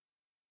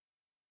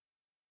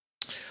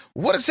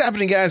What is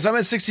happening, guys? I'm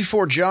at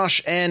 64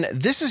 Josh, and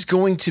this is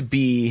going to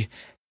be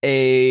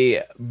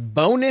a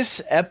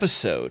bonus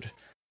episode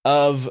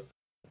of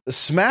the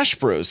Smash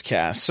Bros.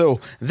 Cast. So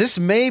this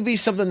may be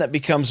something that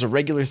becomes a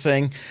regular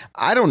thing.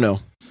 I don't know.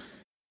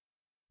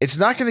 It's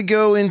not going to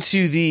go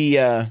into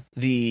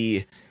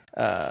the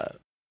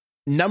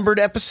numbered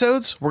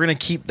episodes. We're going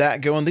to keep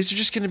that going. These are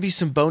just going to be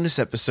some bonus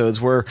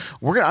episodes where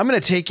I'm going to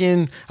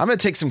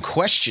take some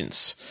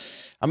questions.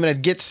 I'm going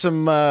to get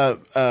some,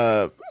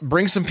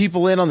 bring some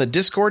people in on the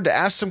Discord to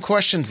ask some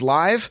questions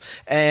live,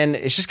 and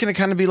it's just going to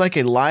kind of be like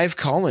a live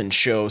call-in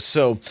show.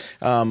 So,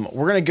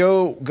 we're going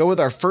to go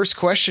with our first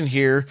question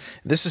here.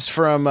 This is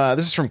from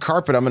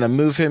Carpet. I'm going to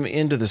move him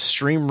into the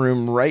stream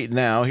room right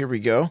now. Here we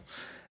go.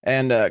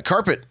 And,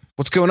 Carpet,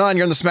 what's going on?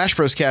 You're on the Smash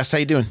Bros. Cast. How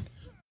you doing?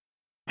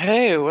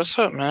 Hey, what's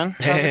up, man?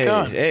 How's it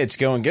going? Hey, it's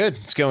going good.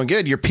 It's going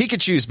good. Your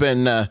Pikachu's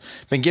been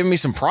giving me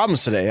some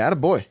problems today.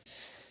 Attaboy.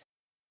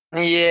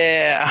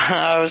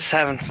 Yeah, I was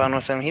having fun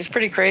with him. He's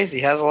pretty crazy.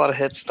 He has a lot of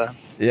hit stuff.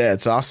 Yeah,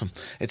 it's awesome.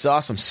 It's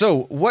awesome.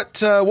 So, what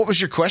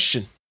was your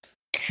question?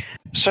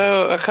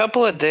 So, a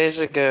couple of days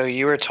ago,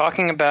 you were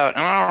talking about,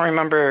 and I don't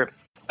remember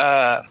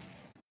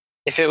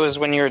if it was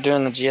when you were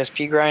doing the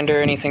GSP grind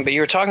or anything, but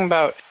you were talking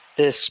about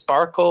this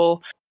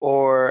sparkle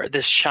or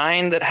this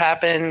shine that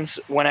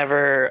happens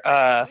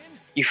whenever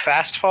you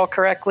fast fall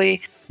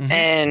correctly. Mm-hmm.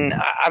 And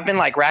I've been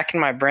like racking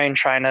my brain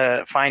trying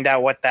to find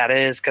out what that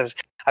is, because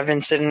I've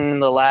been sitting in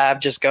the lab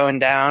just going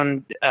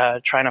down,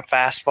 trying to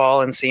fast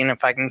fall and seeing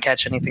if I can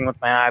catch anything with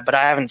my eye, but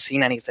I haven't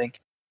seen anything.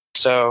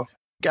 So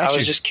I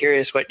was just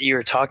curious what you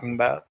were talking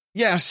about.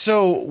 Yeah.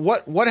 So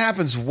what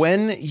happens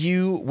when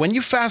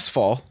you fast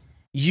fall?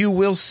 You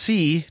will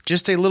see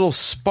just a little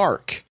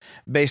spark.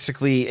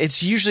 Basically,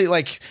 it's usually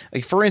like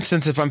for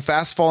instance, if I'm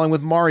fast falling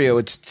with Mario,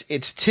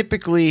 it's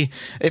typically,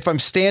 if I'm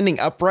standing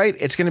upright,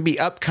 it's going to be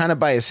up kind of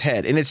by his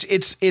head, and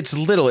it's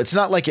little. It's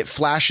not like it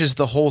flashes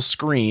the whole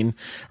screen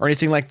or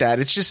anything like that.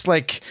 It's just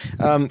like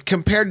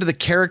compared to the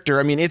character.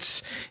 I mean,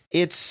 it's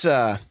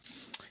probably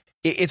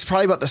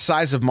about the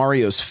size of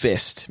Mario's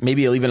fist,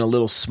 maybe even a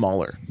little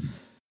smaller.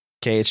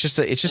 Okay, it's just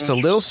a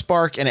little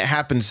spark, and it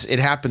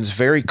happens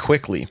very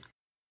quickly.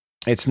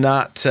 It's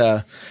not.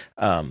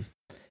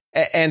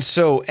 And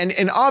so,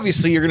 and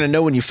obviously you're going to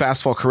know when you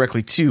fast fall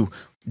correctly too,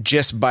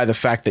 just by the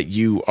fact that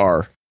you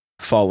are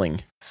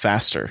falling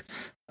faster.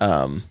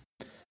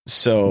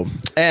 So,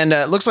 and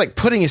it looks like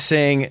Pudding is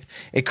saying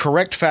a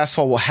correct fast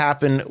fall will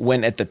happen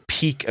when at the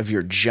peak of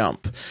your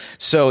jump.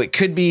 So it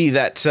could be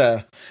that,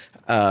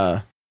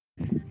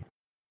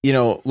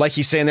 like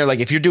he's saying there,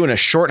 like if you're doing a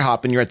short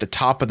hop and you're at the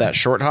top of that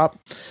short hop,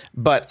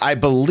 but I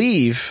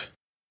believe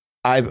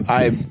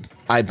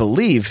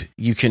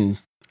you can,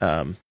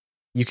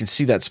 you can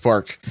see that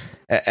spark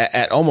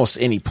at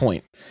almost any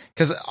point.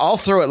 Because I'll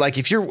throw it like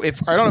if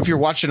I don't know if you're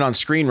watching on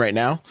screen right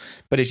now,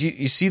 but if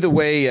you see the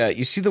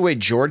way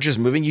George is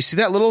moving, you see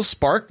that little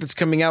spark that's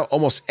coming out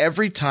almost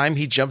every time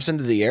he jumps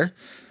into the air.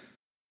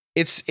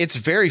 It's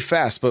very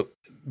fast, but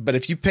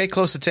if you pay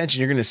close attention,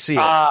 you're going to see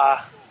it.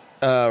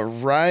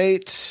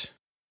 Right.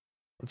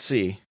 Let's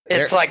see.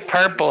 It's like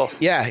purple.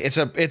 Yeah, it's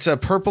a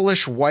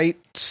purplish white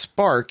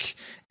spark,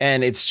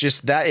 and it's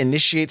just that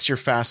initiates your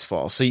fast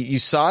fall. So you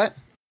saw it.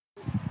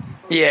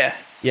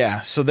 Yeah.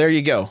 So there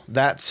you go.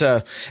 That's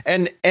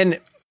and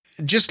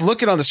just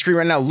look it on the screen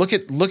right now. Look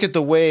at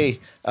the way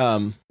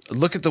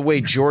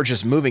George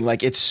is moving.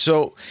 Like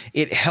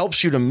it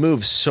helps you to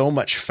move so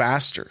much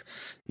faster,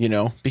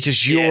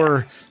 because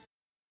you're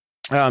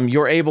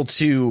able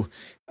to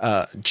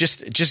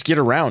just get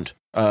around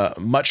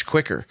much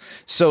quicker.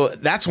 So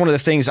that's one of the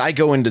things I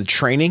go into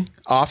training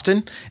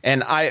often,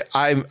 and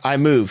I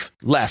move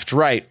left,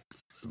 right,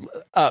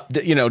 up,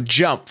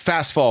 jump,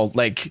 fast fall,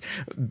 like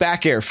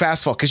back air,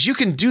 fast fall, because you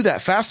can do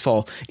that fast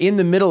fall in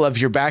the middle of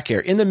your back air,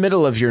 in the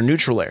middle of your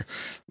neutral air,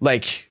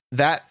 like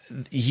that.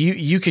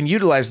 You can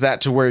utilize that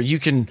to where you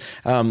can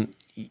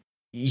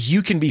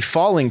be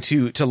falling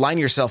to line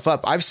yourself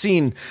up. I've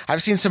seen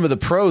some of the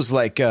pros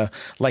like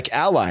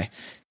Ally.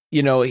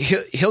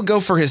 He'll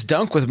go for his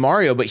dunk with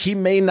Mario, but he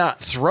may not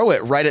throw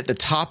it right at the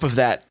top of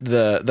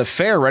the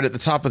fair, right at the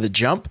top of the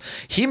jump.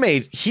 He may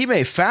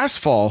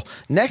fast fall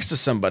next to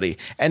somebody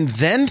and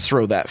then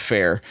throw that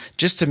fair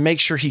just to make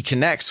sure he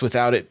connects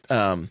without it.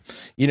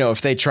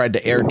 If they tried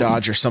to air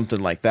dodge or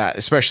something like that,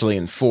 especially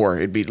in 4,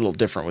 it'd be a little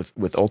different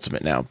with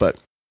Ultimate now. But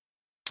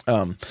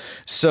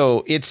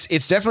so it's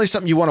definitely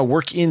something you want to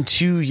work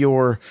into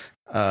your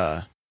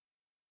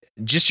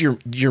just your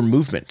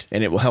movement,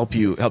 and it will help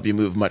you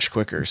move much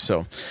quicker.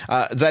 So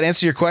does that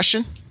answer your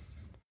question?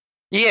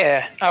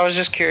 Yeah, I was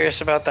just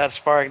curious about that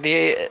spark.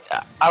 I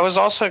was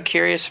also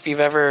curious if you've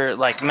ever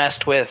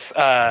messed with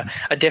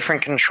a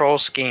different control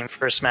scheme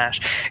for Smash,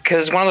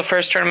 because one of the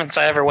first tournaments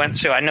I ever went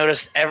to, I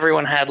noticed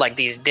everyone had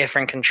these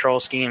different control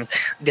schemes.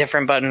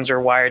 Different buttons are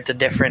wired to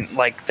different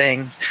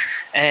things,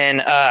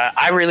 and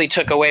I really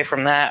took away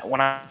from that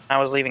when I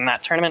was leaving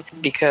that tournament,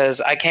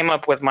 because I came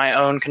up with my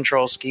own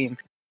control scheme,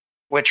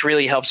 which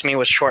really helps me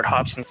with short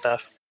hops and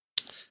stuff.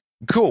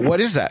 Cool. What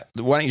is that?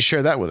 Why don't you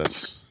share that with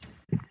us?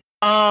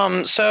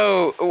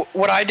 So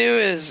what I do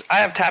is I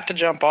have tap to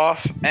jump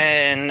off,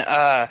 and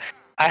I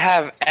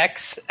have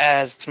X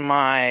as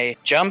my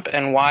jump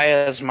and Y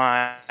as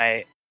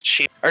my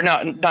shield, or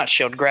not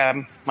shield,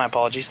 grab. My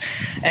apologies.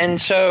 And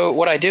so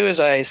what I do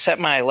is I set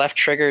my left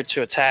trigger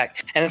to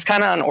attack, and it's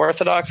kind of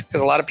unorthodox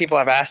because a lot of people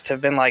I've asked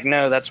have been like,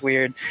 "No, that's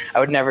weird.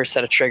 I would never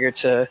set a trigger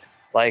to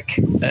like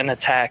an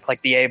attack,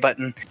 like the A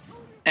button."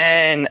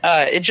 And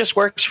it just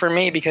works for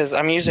me because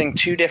I'm using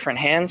two different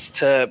hands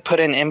to put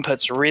in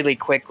inputs really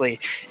quickly.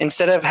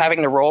 Instead of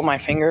having to roll my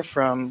finger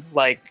from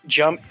like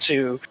jump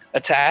to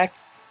attack,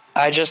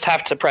 I just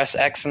have to press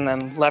X and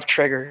then left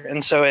trigger.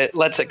 And so it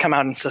lets it come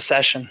out in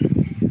succession.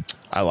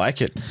 I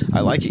like it.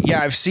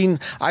 Yeah, I've seen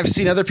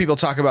other people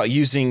talk about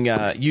using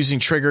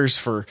triggers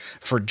for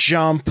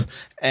jump,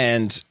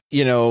 and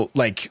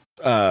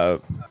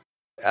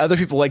other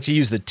people like to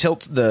use the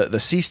tilt, the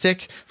C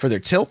stick for their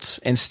tilts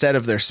instead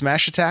of their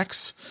smash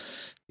attacks,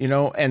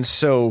 and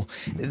so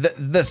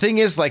the thing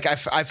is, like,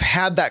 I've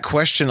had that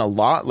question a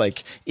lot,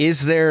 like,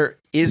 is there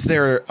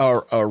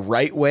a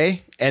right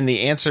way? And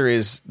the answer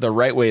is the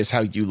right way is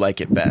how you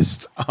like it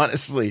best,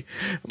 honestly.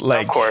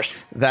 Like, of course,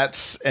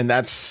 that's kind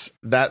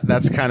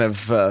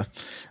of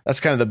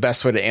the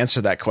best way to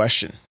answer that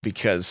question,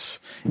 because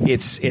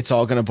it's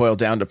all going to boil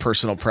down to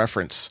personal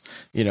preference,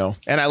 And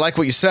I like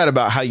what you said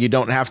about how you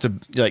don't have to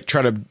like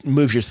try to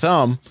move your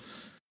thumb,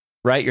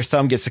 right? Your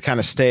thumb gets to kind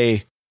of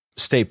stay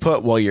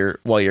put while your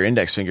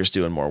index finger's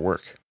doing more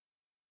work.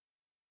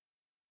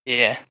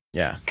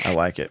 Yeah, I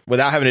like it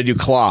without having to do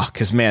claw,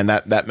 because man,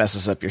 that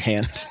messes up your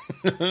hand.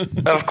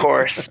 Of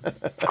course,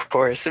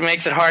 it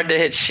makes it hard to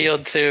hit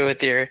shield too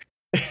with your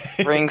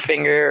ring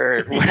finger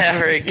or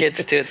whatever it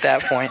gets to at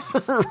that point.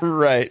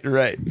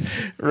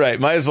 Right.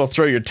 Might as well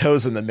throw your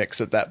toes in the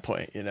mix at that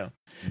point,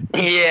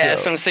 Yeah,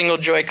 some single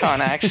Joy-Con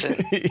action.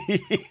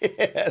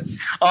 Yes.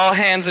 All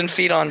hands and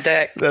feet on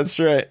deck. That's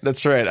right.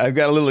 I've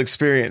got a little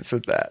experience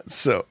with that.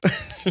 So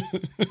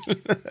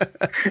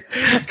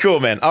cool,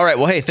 man. All right.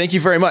 Well, hey, thank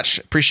you very much.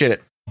 Appreciate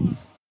it.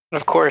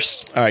 Of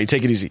course. All right. You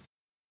take it easy.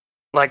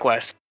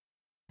 Likewise.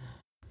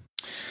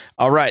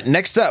 All right.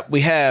 Next up,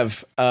 we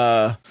have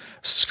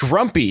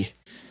Scrumpy.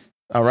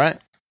 All right.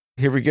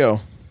 Here we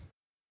go.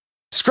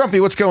 Scrumpy,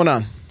 what's going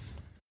on?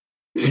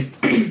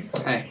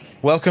 Hi.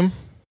 Welcome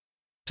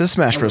to the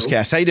Smash Bros.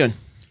 Cast. How you doing?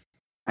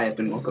 I have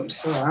been welcomed.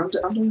 I'm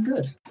doing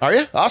good. Are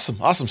you?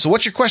 Awesome. So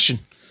what's your question?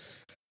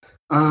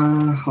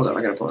 Hold on,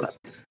 I gotta pull it up.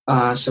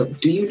 So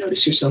do you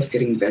notice yourself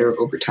getting better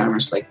over time, or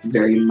it's like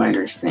very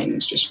minor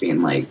things, just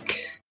being like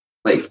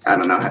I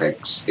don't know how to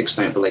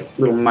explain it, but like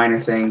little minor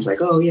things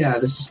like, oh yeah,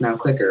 this is now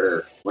quicker,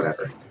 or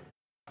whatever.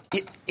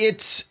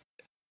 It's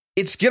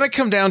gonna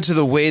come down to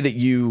the way that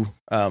you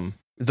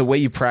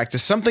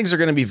practice. Some things are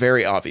going to be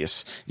very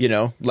obvious,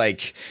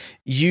 like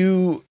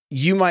you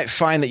might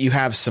find that you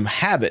have some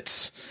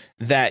habits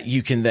that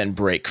you can then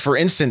break. For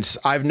instance,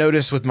 I've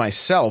noticed with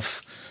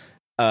myself,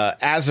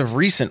 as of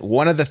recent,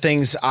 one of the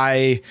things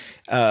I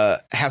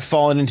have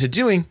fallen into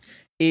doing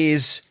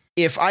is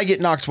if I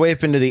get knocked way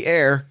up into the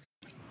air,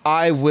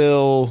 I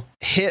will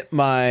hit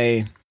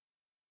my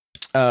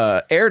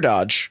air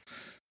dodge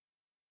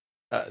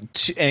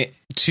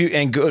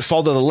and go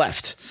fall to the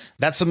left.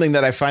 That's something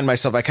that I find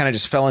myself, I kind of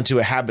just fell into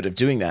a habit of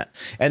doing that.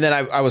 And then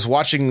I was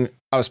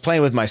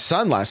playing with my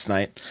son last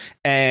night,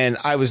 and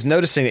I was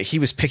noticing that he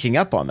was picking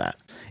up on that,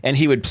 and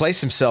he would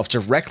place himself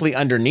directly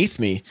underneath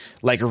me,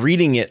 like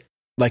reading it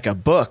like a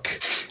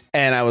book.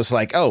 And I was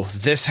like, oh,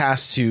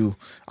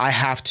 I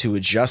have to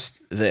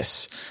adjust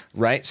this.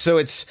 Right.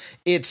 So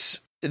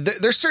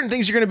there's certain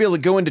things you're going to be able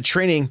to go into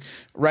training,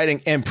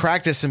 right, and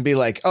practice and be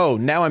like, oh,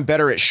 now I'm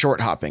better at short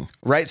hopping,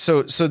 right?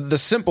 So the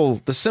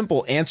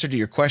simple answer to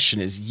your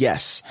question is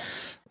yes,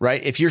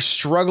 right? If you're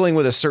struggling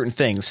with a certain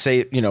thing,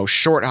 say,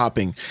 short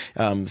hopping,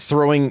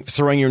 throwing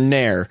your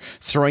nair,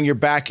 throwing your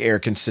back air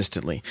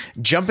consistently,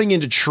 jumping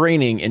into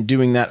training and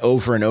doing that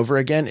over and over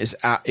again is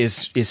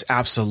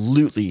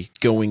absolutely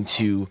going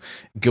to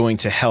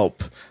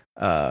help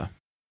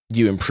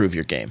you improve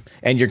your game,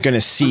 and you're going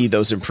to see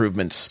those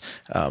improvements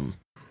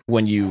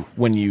when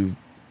you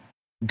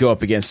go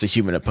up against a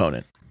human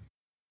opponent.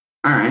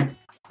 All right.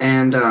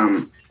 And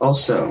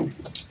also,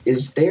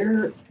 is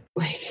there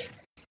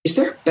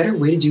a better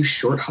way to do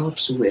short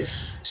hops with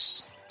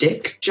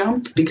stick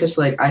jump? Because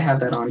I have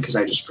that on because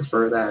I just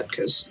prefer that,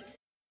 because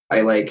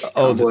I like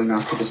going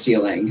off to the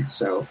ceiling.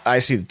 So I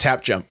see the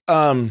tap jump.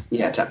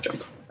 Yeah, tap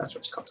jump. That's what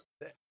it's called.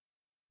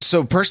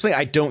 So personally,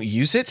 I don't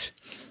use it.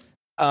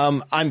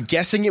 I'm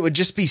guessing it would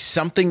just be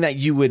something that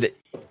you would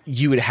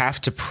have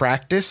to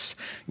practice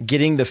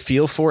getting the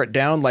feel for it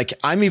down. Like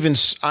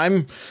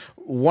I'm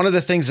one of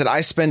the things that I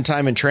spend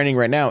time in training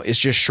right now is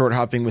just short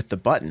hopping with the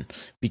button,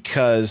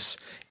 because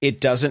it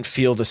doesn't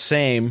feel the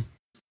same.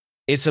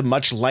 It's a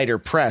much lighter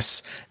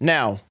press.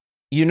 Now,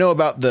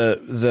 about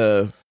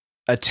the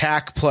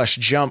attack plus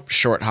jump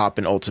short hop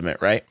in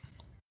Ultimate, right?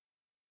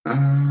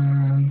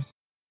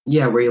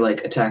 Yeah, where you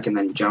attack and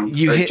then jump,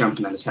 jump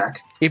and then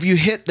attack. If you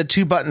hit the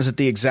two buttons at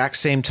the exact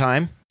same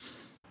time,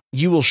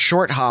 you will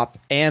short hop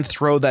and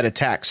throw that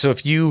attack. So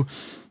if you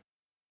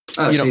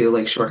Oh, so you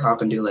like short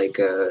hop and do like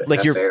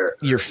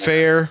your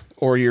fair,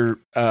 or your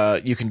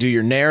you can do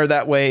your nair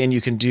that way, and you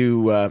can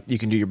do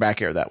your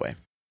back air that way.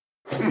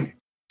 Right.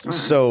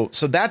 So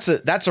that's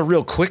a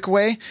real quick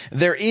way.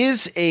 There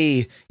is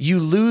you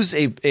lose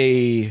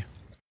a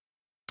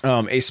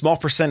small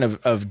percent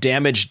of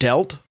damage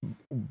dealt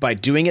by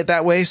doing it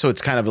that way. So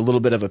it's kind of a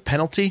little bit of a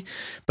penalty,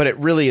 but it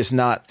really is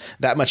not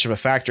that much of a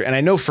factor. And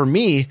I know for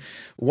me,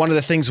 one of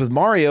the things with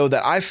Mario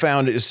that I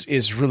found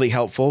is really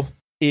helpful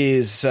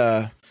is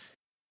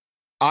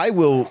I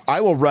will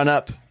run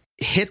up,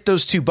 hit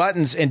those two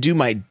buttons, and do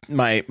my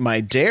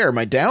dare,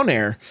 my down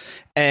air.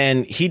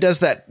 And he does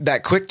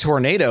that quick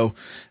tornado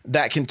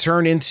that can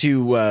turn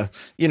into,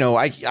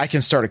 I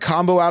can start a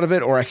combo out of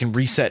it, or I can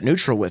reset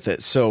neutral with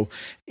it. So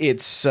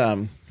it's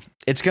going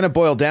to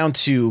boil down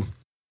to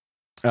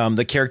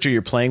the character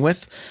you're playing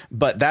with,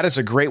 but that is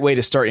a great way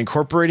to start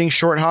incorporating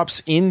short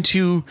hops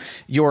into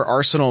your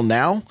arsenal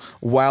now,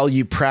 while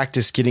you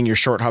practice getting your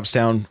short hops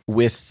down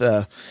with,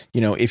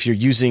 if you're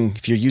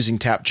using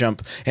tap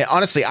jump. And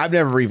honestly, I've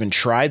never even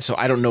tried, so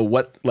I don't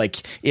know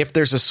if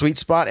there's a sweet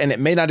spot, and it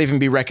may not even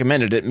be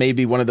recommended. It may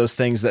be one of those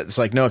things that's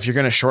like, no, if you're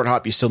going to short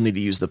hop, you still need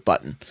to use the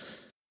button.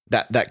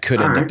 That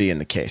could end up being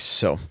the case.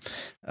 So,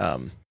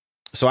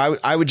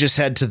 I would just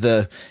head to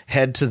the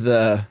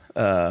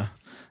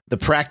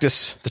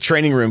practice, the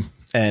training room,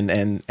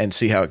 and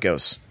see how it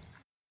goes.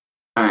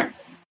 All right.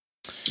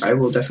 I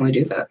will definitely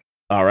do that.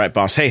 All right,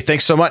 boss. Hey,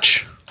 thanks so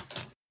much.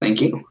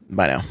 Thank you.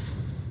 Bye now.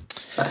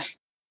 Bye.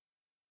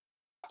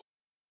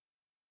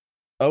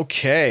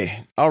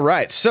 Okay. All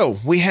right. So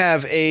we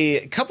have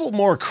a couple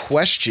more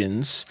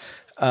questions.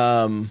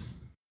 And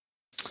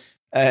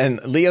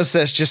Leo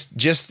says just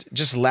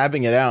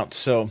labbing it out.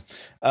 So,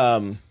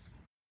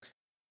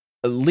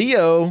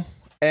 Leo,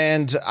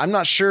 and I'm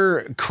not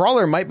sure,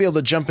 Crawler might be able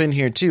to jump in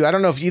here too. I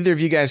don't know if either of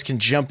you guys can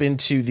jump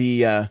into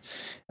the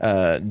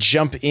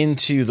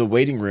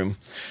waiting room.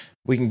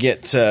 We can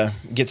get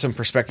some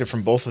perspective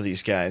from both of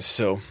these guys.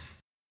 So,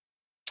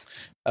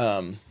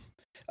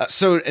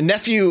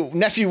 nephew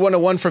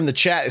 101 from the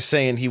chat is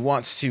saying he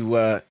wants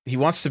to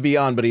be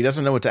on, but he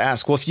doesn't know what to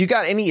ask. Well, if you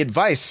got any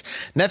advice,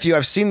 nephew,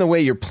 I've seen the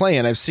way you're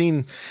playing. I've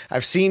seen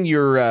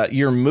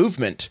your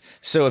movement.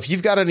 So if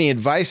you've got any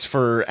advice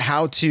for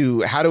how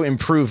to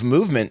improve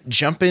movement,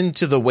 jump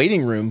into the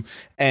waiting room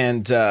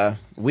and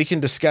we can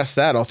discuss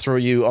that. I'll throw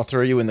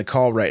you in the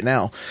call right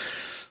now.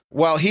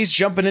 While he's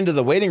jumping into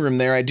the waiting room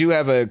there, I do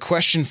have a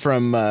question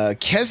from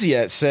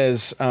Kezia. It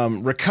says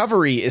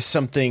recovery is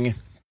something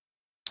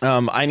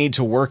I need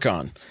to work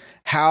on.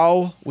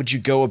 How would you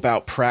go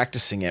about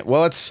practicing it?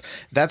 Well,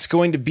 that's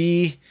going to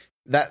be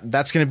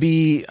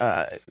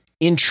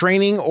in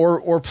training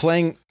or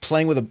playing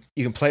with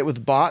you can play it with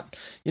a bot,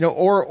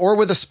 or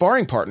with a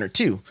sparring partner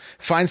too.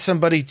 Find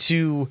somebody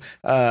to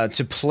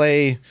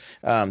play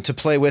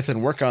with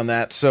and work on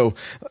that. So,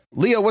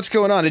 Leo, what's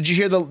going on? Did you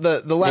hear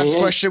the last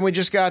question we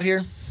just got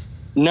here?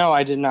 No,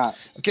 I did not.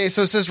 Okay,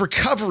 so it says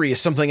recovery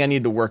is something I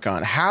need to work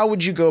on. How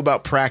would you go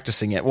about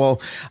practicing it? Well,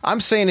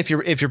 I'm saying if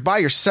you're by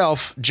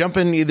yourself, jump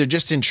in either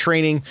just in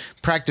training,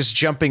 practice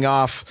jumping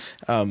off,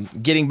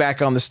 getting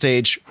back on the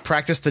stage,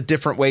 practice the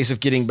different ways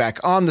of getting back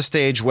on the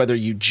stage, whether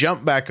you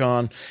jump back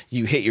on,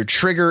 you hit your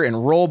trigger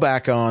and roll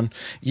back on,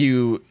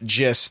 you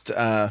just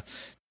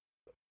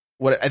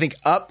what I think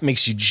up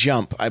makes you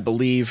jump, I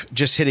believe.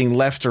 Just hitting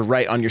left or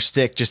right on your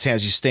stick just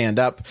has you stand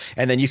up.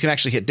 And then you can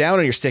actually hit down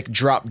on your stick,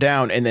 drop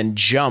down, and then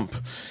jump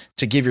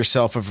to give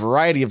yourself a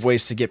variety of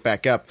ways to get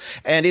back up.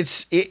 And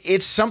it's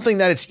something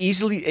that it's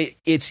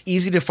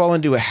easy to fall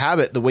into a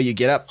habit the way you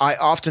get up. I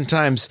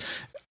oftentimes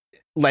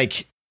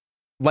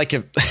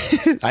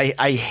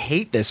I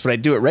hate this, but I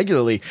do it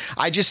regularly.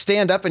 I just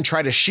stand up and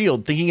try to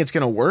shield thinking it's going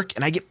to work.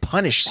 And I get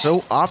punished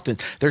so often.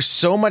 There's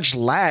so much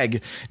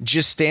lag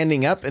just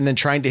standing up and then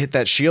trying to hit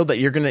that shield that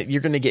you're going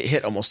to get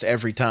hit almost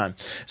every time.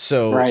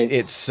 So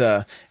it's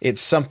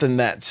something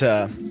that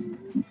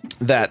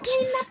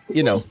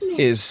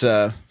is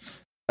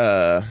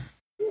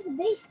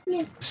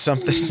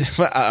something.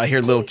 I hear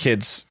little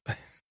kids.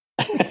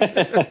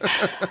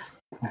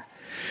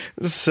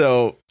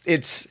 So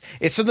it's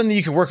something that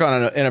you can work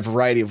on in a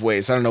variety of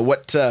ways. I don't know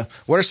what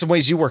are some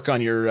ways you work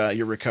on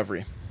your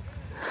recovery.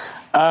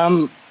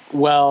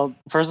 Well,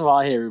 first of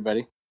all, hey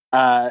everybody.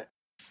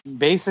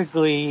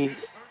 Basically,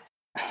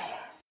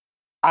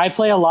 I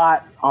play a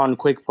lot on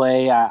Quick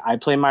Play. I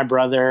play my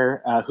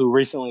brother, who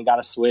recently got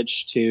a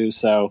Switch too.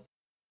 So,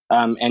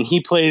 and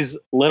he plays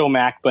Little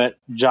Mac. But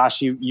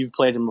Josh, you've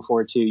played him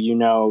before too.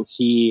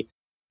 He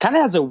kind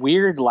of has a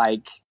weird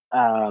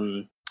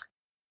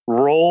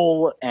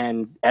roll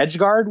and edge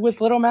guard with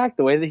Little Mac.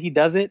 The way that he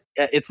does it,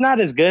 it's not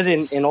as good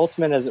in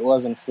Ultimate as it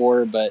was in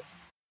 4, but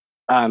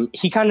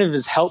he kind of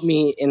has helped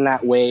me in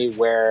that way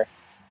where,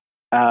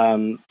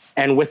 and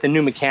with the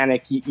new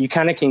mechanic, you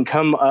kind of can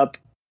come up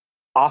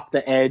off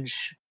the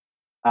edge,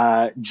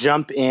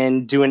 jump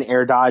in, do an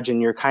air dodge,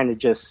 and you're kind of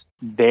just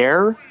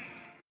there.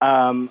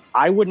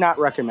 I would not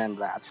recommend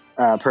that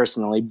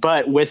personally,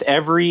 but with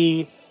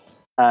every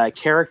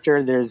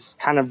character, there's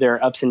kind of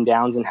their ups and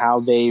downs and how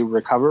they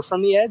recover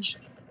from the edge.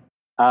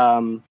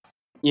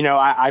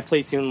 I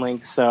play Toon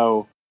Link,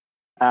 so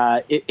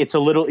it's a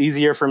little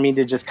easier for me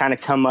to just kind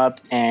of come up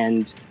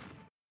and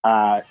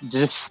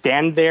just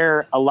stand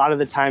there a lot of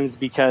the times,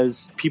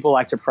 because people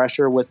like to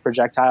pressure with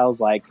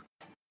projectiles. Like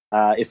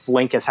if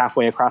Link is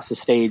halfway across the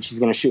stage, he's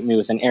going to shoot me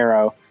with an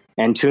arrow,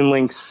 and Toon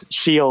Link's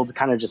shield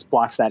kind of just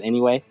blocks that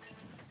anyway.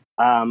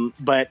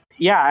 But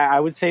yeah, I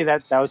would say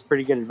that was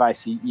pretty good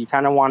advice. You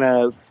kind of want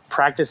to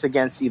practice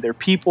against either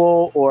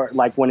people, or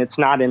like when it's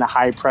not in a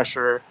high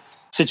pressure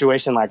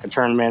situation like a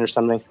tournament or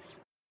something,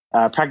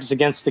 practice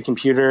against the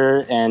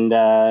computer, and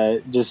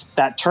just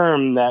that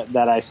term that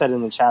I said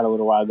in the chat a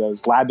little while ago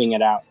is labbing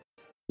it out.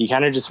 You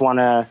kind of just want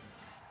to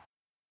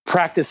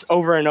practice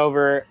over and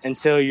over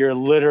until you're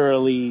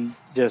literally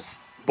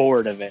just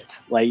bored of it.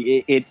 Like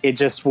it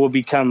just will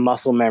become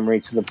muscle memory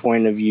to the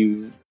point of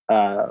you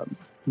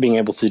being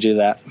able to do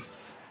that.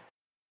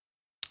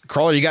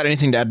 Crawler, you got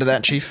anything to add to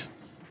that, Chief?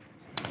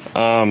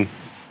 I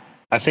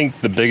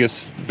think the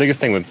biggest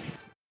thing with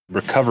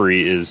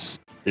recovery is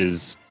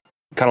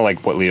kind of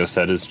like what Leo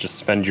said, is just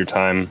spend your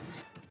time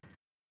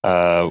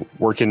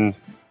working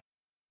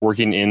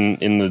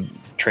in the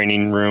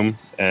training room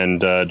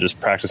and just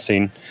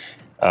practicing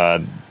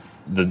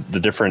the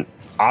different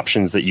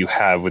options that you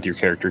have with your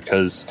character,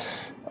 because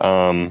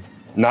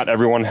not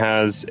everyone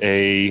has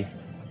a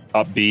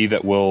up B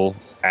that will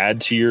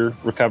add to your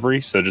recovery,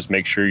 so just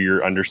make sure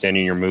you're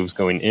understanding your moves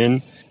going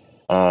in.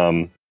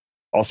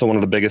 Also, one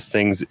of the biggest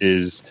things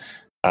is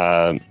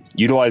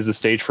utilize the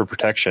stage for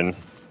protection,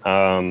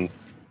 and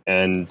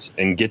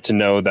get to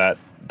know that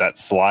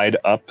slide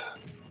up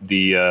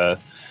the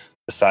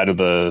side of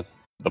the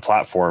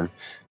platform,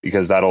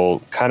 because that'll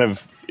kind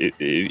of,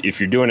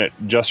 if you're doing it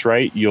just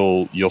right,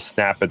 you'll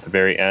snap at the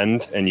very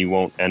end, and you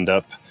won't end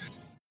up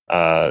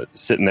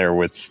sitting there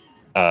with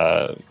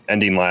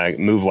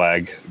move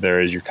lag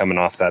there as you're coming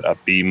off that up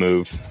B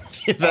move.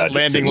 That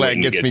landing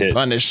lag gets me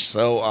punished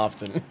so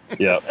often.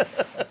 Yep.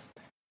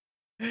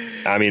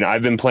 I mean,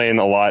 I've been playing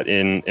a lot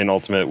in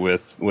Ultimate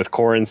with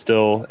Corrin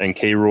still and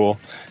K. Rool,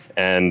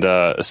 and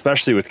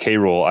especially with K.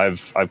 Rool,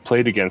 I've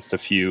played against a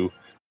few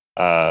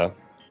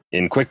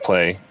in quick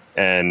play,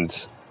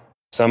 and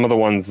some of the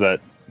ones that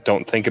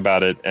don't think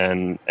about it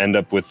and end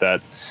up with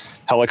that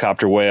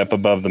helicopter way up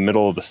above the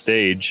middle of the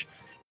stage,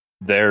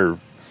 they're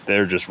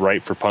just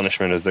ripe for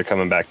punishment as they're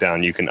coming back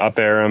down. You can up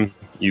air them,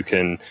 you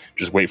can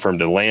just wait for them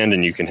to land,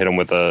 and you can hit them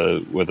with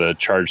a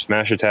charged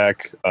smash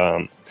attack.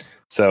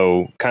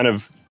 So kind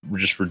of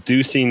just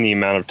reducing the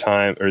amount of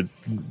time, or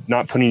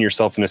not putting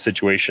yourself in a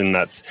situation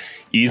that's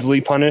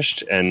easily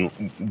punished, and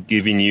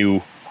giving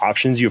you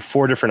options. You have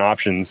 4 different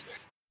options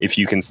if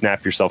you can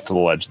snap yourself to the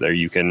ledge there.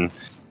 You can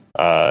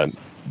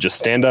just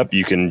stand up,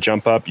 you can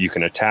jump up, you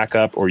can attack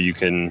up, or you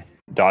can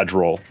dodge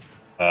roll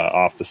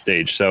off the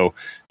stage. So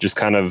just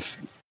kind of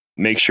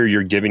make sure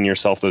you're giving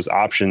yourself those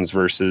options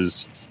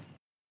versus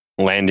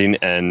landing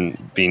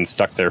and being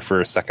stuck there for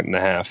a second and a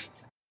half,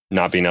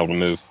 not being able to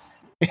move.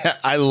 Yeah,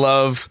 I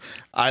love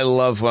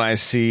when I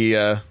see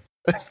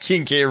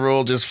King K.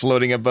 Rool just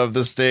floating above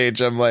the stage.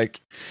 I'm like,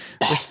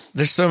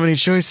 there's so many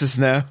choices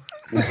now.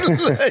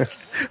 Like,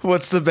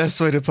 what's the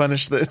best way to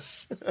punish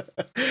this?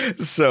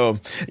 So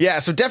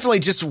definitely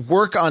just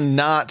work on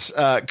not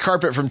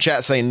Carpet from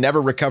chat saying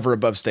never recover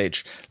above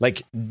stage.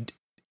 Like,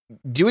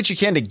 do what you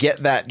can to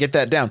get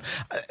that down.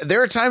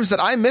 There are times that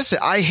I miss it.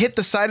 I hit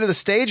the side of the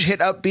stage,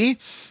 hit up B,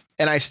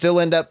 and I still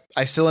end up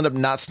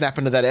not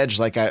snapping to that edge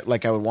like I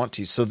would want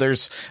to. So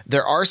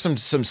there are some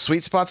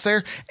sweet spots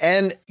there,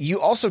 and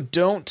you also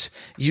don't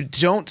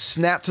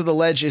snap to the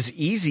ledge as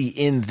easy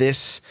in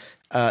this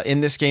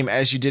game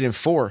as you did in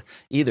 4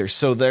 either.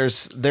 So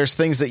there's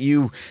things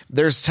that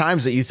there's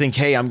times that you think,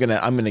 hey, I'm going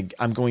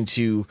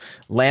to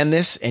land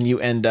this, and you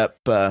end up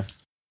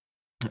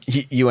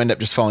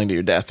just falling to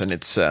your death, and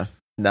it's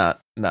not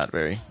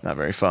very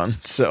fun.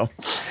 So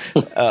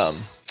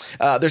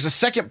there's a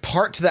second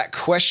part to that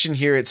question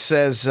here. It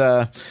says,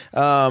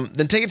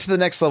 then take it to the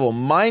next level.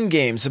 Mind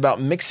games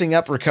about mixing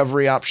up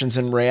recovery options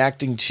and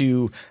reacting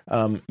to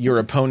your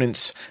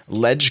opponent's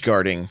ledge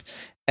guarding.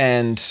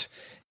 And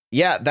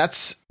yeah,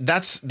 that's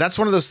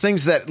one of those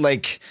things that,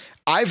 like,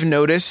 I've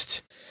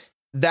noticed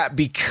that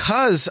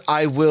because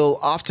I will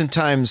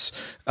oftentimes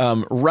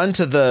run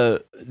to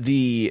the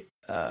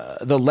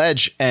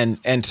ledge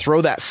and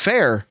throw that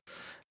fair.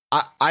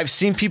 I've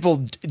seen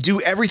people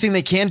do everything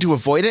they can to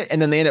avoid it,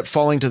 and then they end up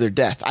falling to their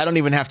death. I don't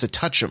even have to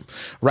touch them,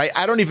 right?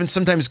 I don't even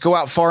sometimes go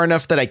out far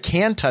enough that I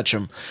can touch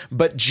them,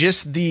 but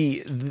just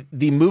the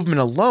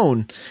movement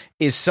alone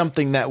is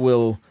something that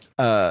will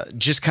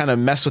just kind of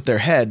mess with their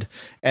head,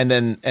 and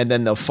then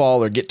they'll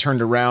fall or get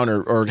turned around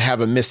or have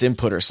a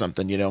misinput or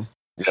something, you know?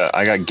 Yeah,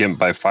 I got gimped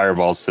by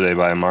fireballs today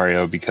by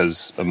Mario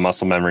because of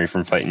muscle memory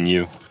from fighting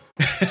you.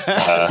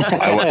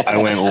 I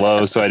went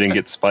low so I didn't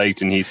get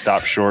spiked, and he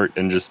stopped short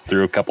and just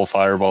threw a couple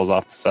fireballs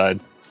off the side.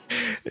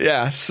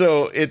 Yeah,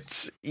 so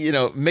it's,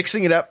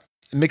 mixing it up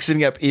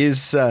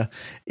is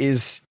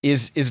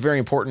very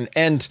important.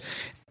 And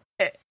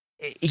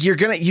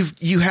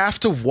you have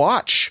to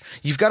watch.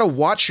 You've got to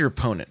watch your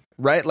opponent,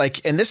 right?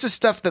 Like, and this is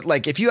stuff that,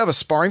 like, if you have a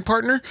sparring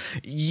partner,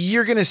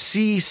 you're going to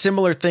see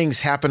similar things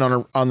happen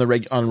on a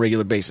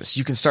regular basis.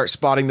 You can start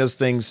spotting those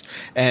things.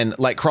 And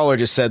like Crawler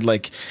just said,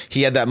 like,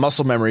 he had that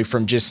muscle memory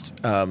from just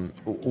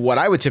what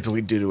I would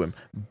typically do to him.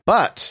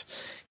 But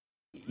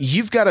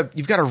you've got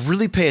to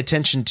really pay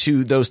attention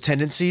to those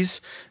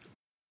tendencies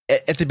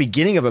at the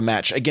beginning of a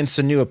match against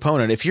a new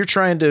opponent. If you're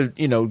trying to,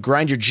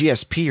 grind your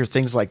GSP or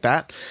things like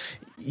that,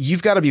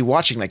 you've got to be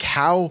watching, like,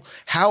 how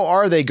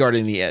are they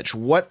guarding the edge?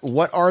 What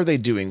are they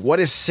doing? What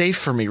is safe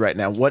for me right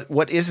now?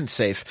 What isn't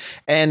safe?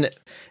 And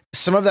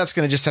some of that's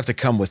going to just have to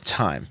come with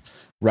time,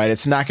 right?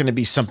 It's not going to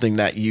be something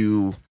that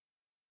you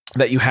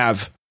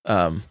have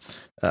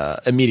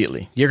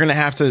immediately. You're going to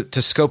have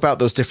to scope out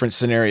those different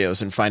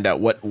scenarios and find out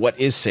what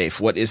is safe,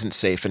 what isn't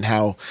safe, and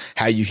how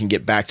you can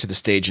get back to the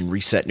stage and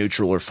reset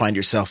neutral or find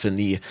yourself in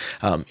the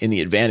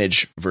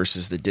advantage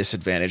versus the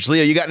disadvantage.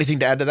 Leo, you got anything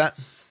to add to that?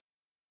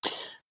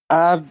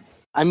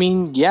 I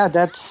mean, yeah,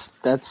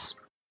 that's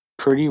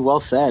pretty well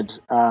said.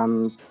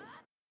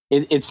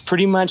 It's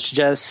pretty much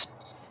just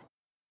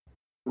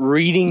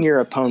reading your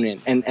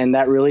opponent, and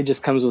that really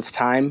just comes with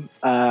time,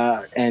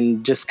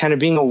 and just kind of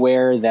being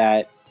aware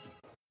that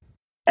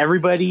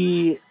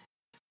everybody.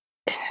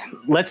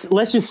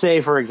 Let's just say,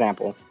 for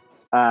example,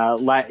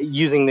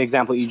 using the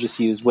example you just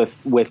used with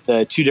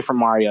the two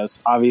different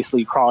Marios.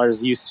 Obviously,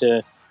 Crawler's used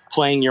to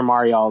playing your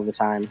Mario all the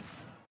time.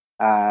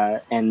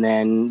 And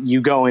then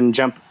you go and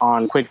jump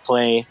on quick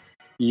play.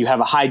 You have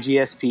a high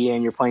GSP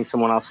and you're playing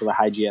someone else with a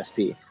high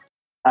GSP.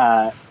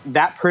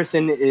 That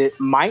person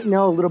might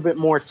know a little bit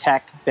more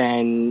tech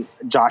than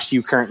Josh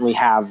you currently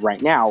have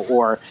right now,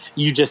 or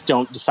you just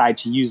don't decide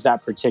to use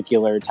that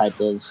particular type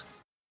of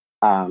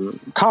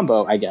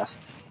combo, I guess.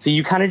 So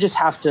you kind of just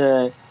have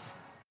to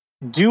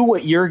do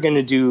what you're going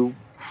to do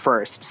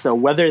first. So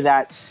whether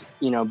that's,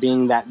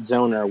 being that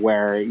zoner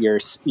where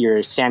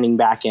you're standing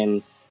back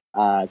and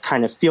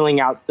kind of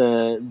feeling out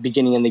the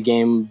beginning of the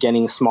game,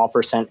 getting a small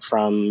percent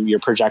from your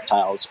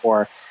projectiles,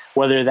 or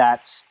whether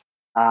that's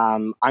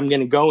I'm going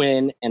to go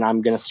in and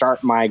I'm going to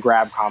start my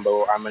grab combo,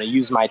 or I'm going to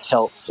use my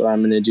tilts, or I'm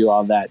going to do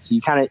all that. So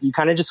you kind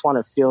of just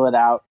want to feel it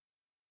out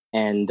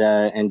and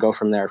go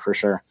from there for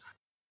sure.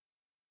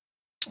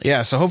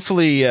 Yeah, so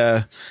hopefully,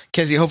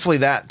 Kezi, hopefully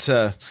that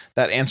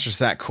answers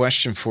that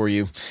question for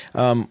you.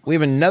 We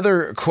have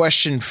another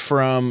question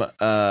from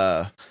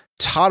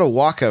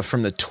Tadawaka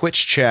from the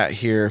Twitch chat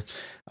here.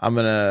 I'm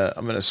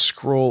gonna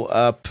scroll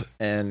up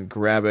and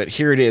grab it.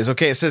 Here it is.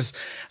 Okay, it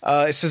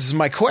says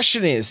my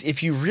question is,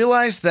 if you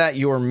realize that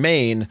your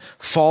main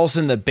falls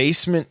in the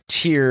basement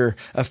tier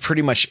of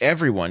pretty much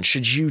everyone,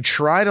 should you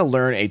try to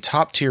learn a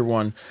top tier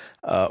one,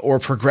 or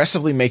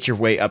progressively make your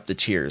way up the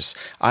tiers?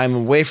 I'm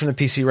away from the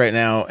PC right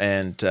now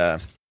and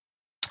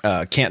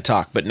can't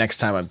talk, but next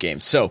time I'm game.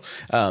 So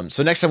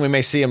next time we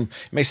may see him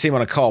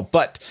on a call,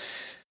 but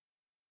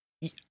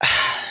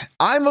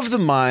I'm of the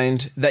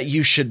mind that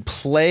you should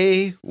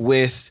play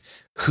with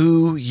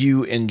who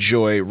you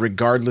enjoy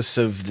regardless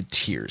of the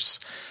tiers,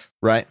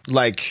 right?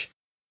 Like,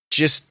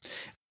 just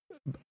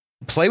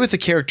play with the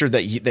character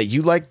that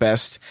you like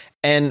best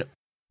and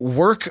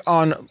work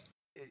on.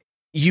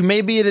 You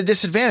may be at a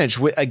disadvantage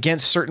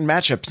against certain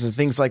matchups and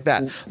things like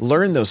that.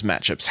 Learn those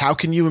matchups. How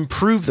can you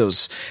improve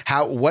those?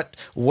 What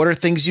are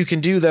things you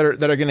can do that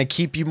are going to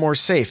keep you more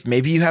safe?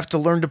 Maybe you have to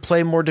learn to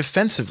play more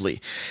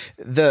defensively.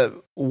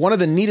 One of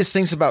the neatest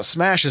things about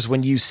Smash is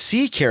when you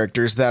see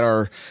characters that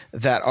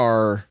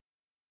are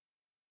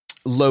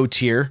low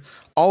tier,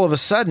 all of a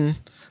sudden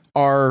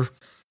are,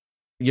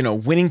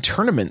 winning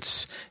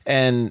tournaments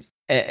and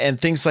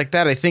things like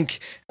that. I think,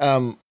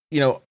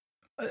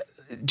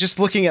 just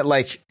looking at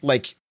like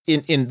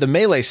in the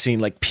Melee scene,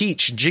 like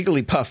Peach,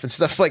 Jigglypuff, and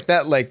stuff like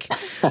that, like,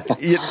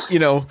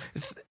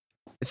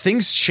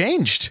 things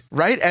changed,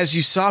 right? As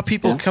you saw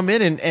people come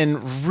in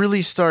and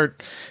really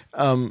start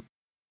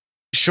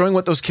showing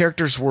what those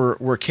characters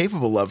were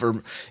capable of,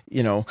 or,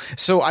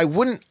 so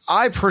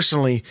I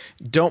personally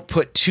don't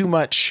put too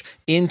much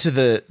into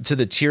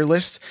the tier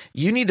list.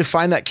 You need to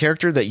find that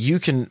character that you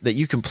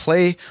can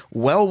play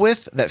well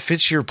with, that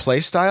fits your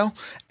play style,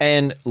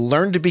 and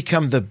learn to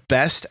become the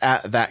best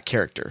at that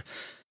character.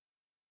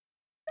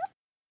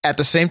 At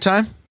the same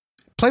time,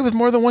 play with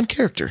more than one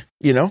character,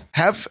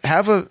 have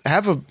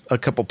a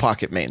couple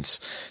pocket mains.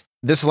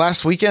 This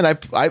last weekend,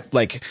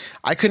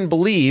 I couldn't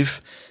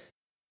believe,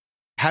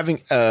 having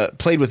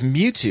played with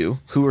Mewtwo,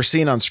 who we're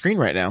seeing on screen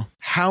right now,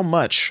 how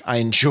much I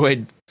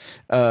enjoyed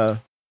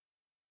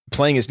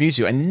playing as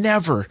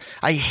Mewtwo.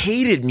 I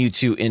hated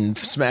Mewtwo in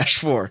Smash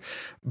 4,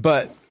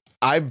 but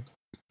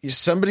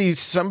somebody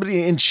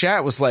in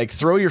chat was like,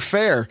 throw your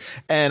fair,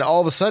 and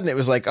all of a sudden it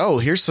was like, oh,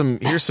 here's some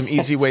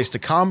easy ways to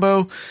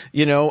combo,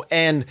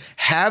 and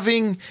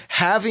having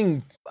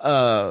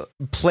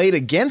played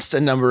against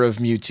a number of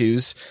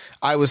Mewtwo's,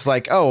 I was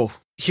like, oh,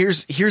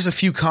 here's a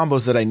few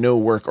combos that I know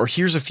work, or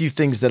here's a few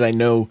things that I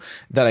know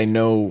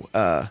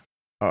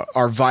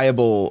are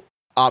viable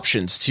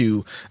options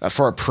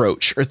for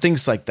approach, or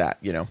things like that,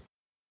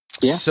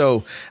 Yeah.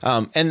 So,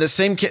 and the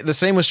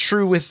same was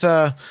true with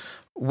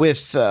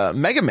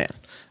Mega Man.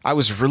 I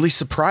was really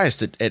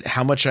surprised at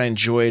how much I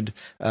enjoyed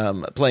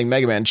playing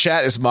Mega Man.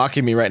 Chat is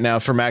mocking me right now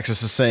for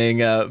Maxis is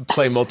saying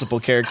play multiple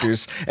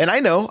characters. And I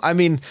know, I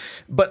mean,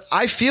 but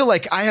I feel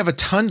like I have a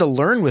ton to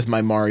learn with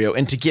my Mario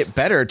and to get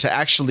better, to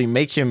actually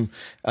make him.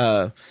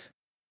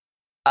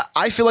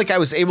 I feel like I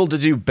was able to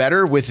do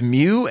better with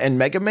Mew and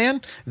Mega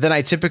Man than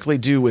I typically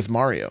do with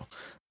Mario,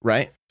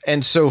 right?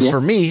 And so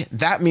for me,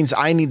 that means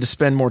I need to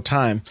spend more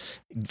time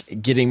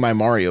getting my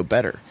Mario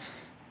better.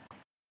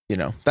 You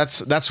know,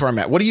 that's where I'm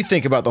at. What do you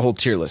think about the whole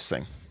tier list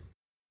thing?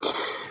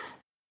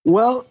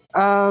 Well,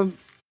 I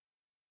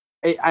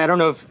don't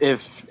know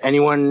if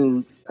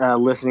anyone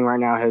listening right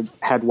now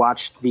had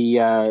watched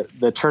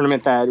the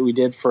tournament that we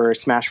did for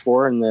Smash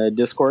 4 in the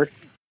Discord,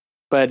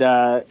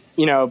 but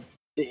you know,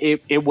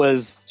 it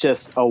was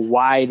just a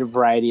wide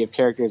variety of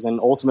characters, and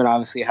Ultimate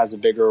obviously has a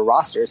bigger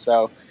roster.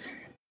 So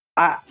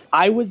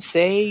I would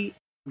say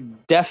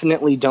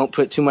definitely don't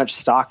put too much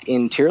stock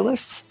in tier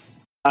lists.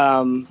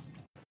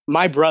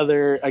 My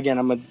brother, again,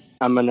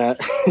 I'm gonna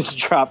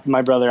drop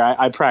my brother.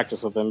 I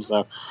practice with him,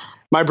 so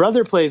my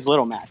brother plays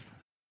Little Mac.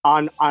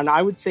 On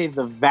I would say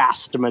the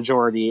vast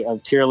majority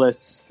of tier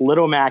lists,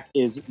 Little Mac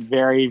is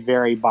very,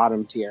 very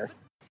bottom tier,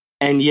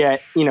 and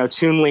yet, you know,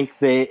 Toon Link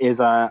is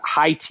a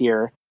high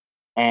tier,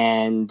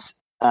 and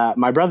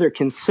my brother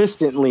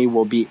consistently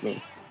will beat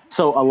me.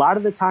 So a lot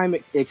of the time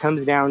it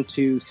comes down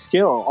to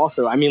skill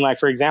also. I mean, like,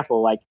 for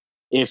example, like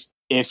if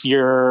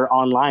you're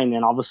online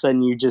and all of a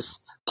sudden you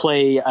just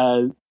play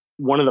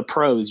one of the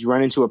pros, you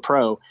run into a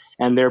pro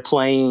and they're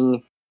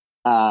playing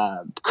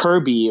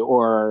Kirby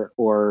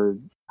or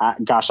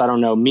gosh, I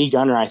don't know, Mii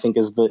Gunner, I think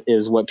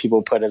is what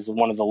people put as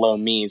one of the low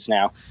Miis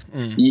now.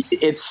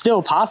 It's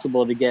still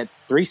possible to get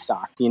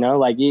 3-stocked, you know,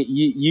 like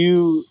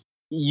you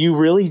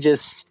really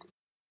just,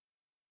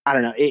 I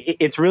don't know.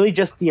 It's really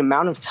just the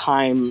amount of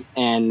time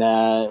and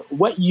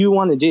what you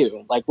want to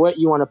do, like what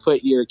you want to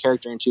put your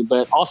character into.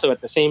 But also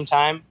at the same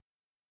time,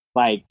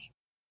 like,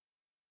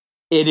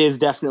 it is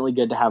definitely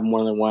good to have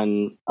more than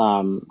one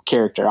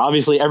character.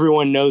 Obviously,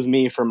 everyone knows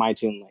me for my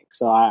Toon Link,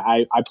 so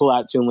I pull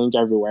out Toon Link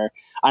everywhere.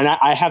 And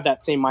I have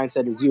that same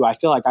mindset as you. I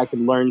feel like I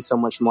can learn so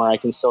much more. I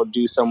can still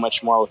do so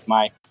much more with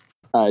my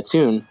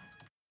Toon.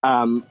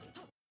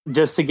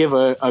 Just to give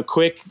a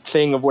quick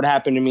thing of what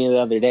happened to me the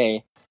other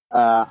day.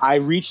 I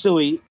reached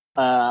Elite.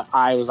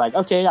 I was like,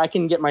 okay, I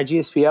can get my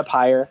GSP up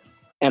higher.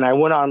 And I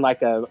went on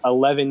like a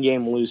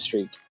 11-game lose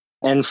streak.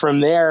 And from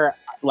there,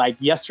 like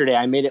yesterday,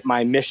 I made it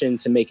my mission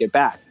to make it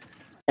back.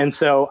 And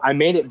so I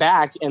made it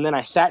back. And then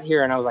I sat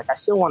here and I was like, I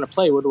still want to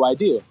play. What do I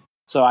do?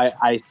 So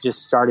I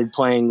just started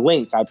playing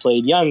Link. I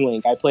played Young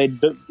Link. I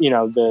played the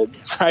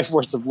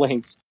Triforce of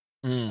Links.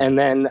 And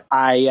then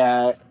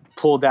I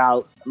pulled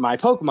out my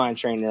Pokemon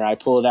trainer. I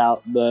pulled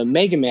out the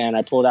Mega Man.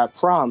 I pulled out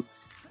Chrom.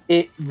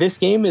 This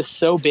game is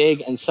so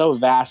big and so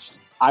vast.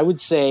 I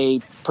would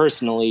say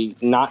personally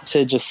not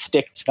to just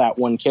stick to that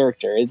one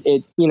character.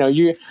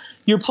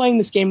 You're playing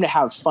this game to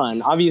have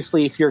fun.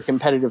 Obviously, if you're a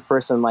competitive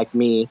person like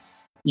me,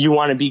 you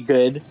want to be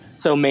good.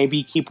 So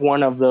maybe keep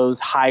one of those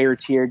higher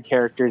tiered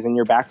characters in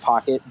your back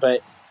pocket,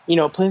 but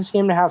play this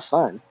game to have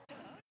fun.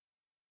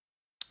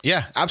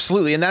 Yeah,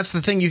 absolutely. And that's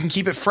the thing. You can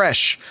keep it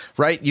fresh,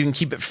 right? You can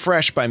keep it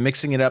fresh by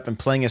mixing it up and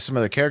playing as some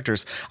other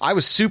characters. I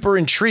was super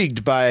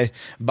intrigued by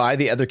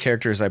the other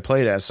characters I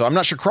played as. So I'm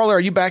not sure. Crawler, are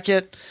you back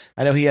yet?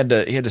 I know he had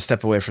to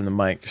step away from the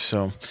mic.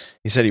 So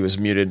he said he was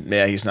muted.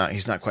 Yeah, he's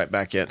not quite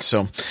back yet.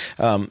 So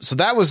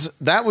that was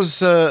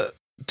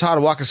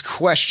Tadawaka's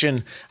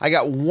question. I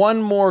got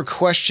one more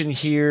question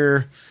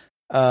here.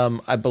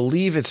 I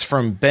believe it's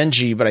from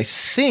Benji, but I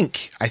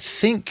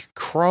think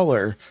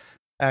Crawler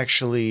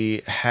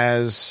actually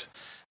has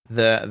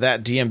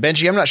that DM.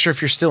 Benji, I'm not sure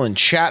if you're still in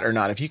chat or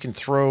not. If you can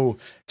throw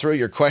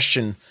your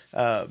question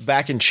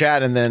back in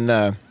chat, and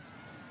then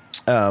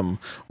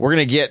we're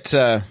gonna get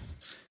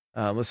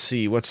let's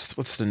see,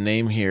 what's the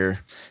name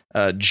here?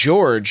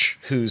 George,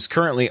 who's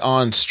currently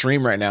on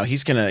stream right now.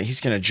 He's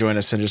gonna join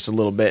us in just a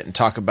little bit and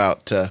talk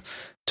about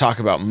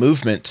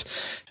movement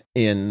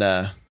in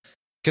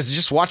because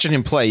just watching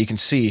him play, you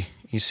see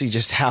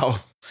just how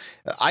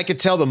I could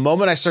tell the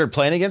moment I started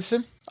playing against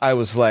him. I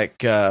was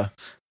like,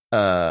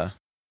 I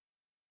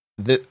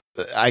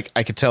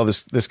could tell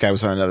this guy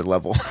was on another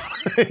level.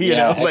 You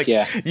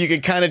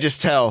could kind of just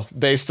tell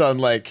based on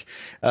like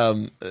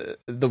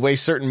the way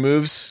certain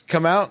moves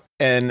come out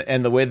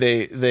and the way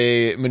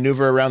they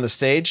maneuver around the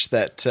stage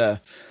that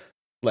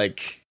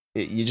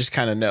you just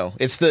kind of know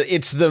it's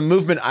the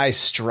movement I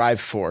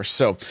strive for.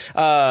 So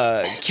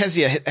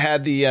Kezia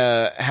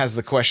has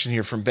the question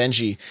here from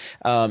Benji.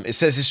 It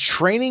says, is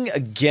training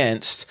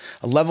against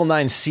a level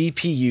 9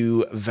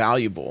 CPU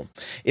valuable?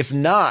 If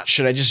not,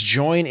 should I just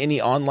join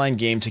any online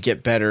game to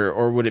get better,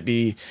 or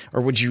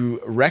would you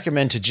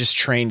recommend to just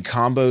train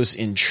combos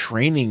in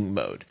training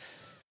mode?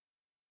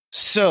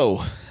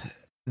 So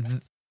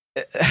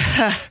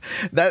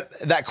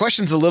that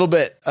question's a little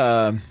bit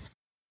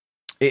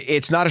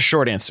it's not a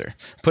short answer,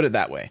 put it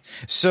that way.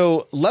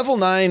 So level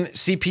 9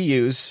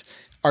 CPUs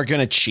are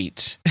going to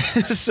cheat.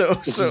 So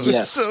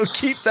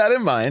keep that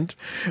in mind,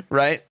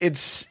 right?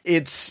 It's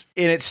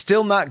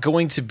still not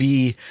going to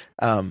be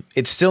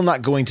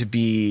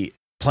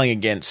playing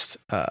against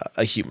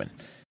a human.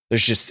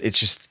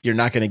 You're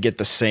not going to get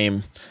the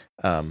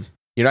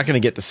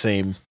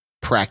same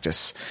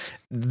practice.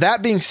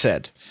 That being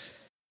said,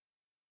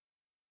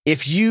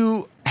 if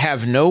you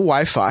have no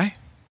Wi-Fi,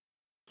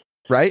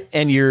 right,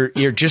 and you're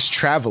just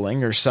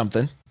traveling or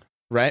something,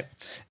 right,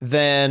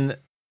 then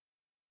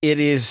it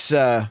is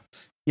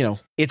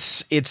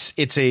it's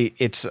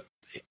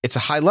a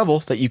high level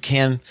that you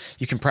can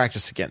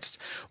practice against.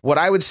 What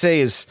I would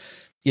say is,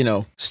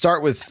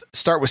 start with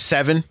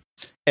 7,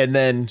 and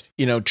then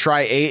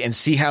try 8 and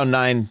see how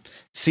 9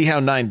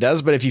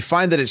 does. But if you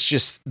find that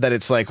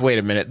it's like, wait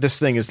a minute, this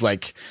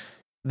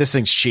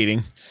thing's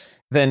cheating,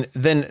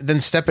 then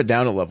step it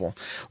down a level.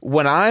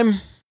 When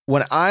I'm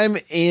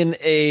in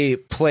a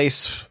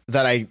place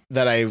that I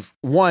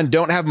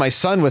don't have my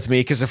son with me,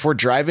 because if we're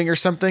driving or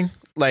something,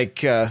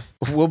 like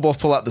we'll both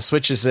pull out the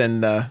switches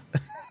and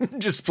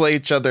just play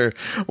each other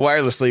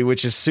wirelessly,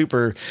 which is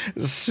super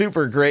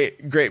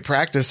great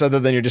practice, other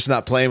than you're just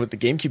not playing with the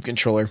GameCube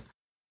controller.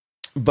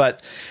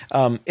 But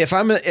if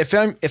I'm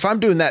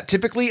doing that,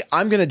 typically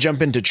I'm going to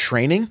jump into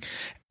training,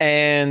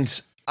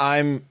 and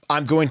I'm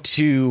going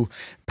to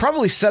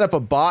probably set up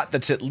a bot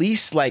that's at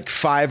least like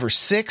 5 or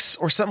 6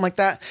 or something like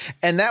that.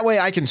 And that way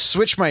I can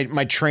switch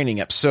my training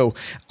up. So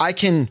I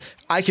can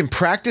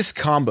practice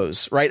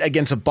combos, right,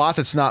 against a bot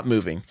that's not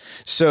moving.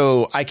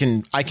 So I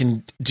can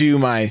do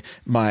my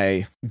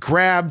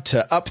grab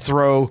to up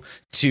throw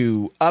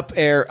to up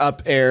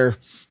air,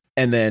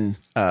 and then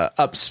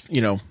up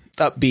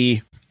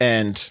B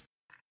and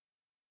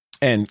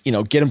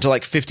get them to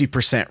like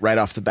 50% right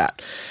off the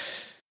bat.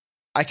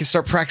 I can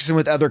start practicing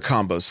with other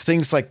combos,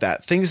 things like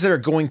that, things that are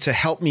going to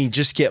help me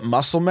just get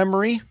muscle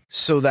memory,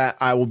 so that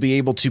I will be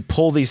able to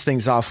pull these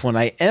things off when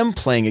I am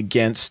playing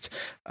against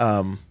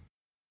a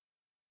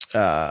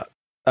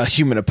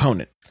human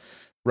opponent,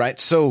 right?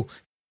 So,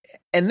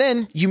 and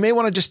then you may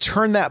want to just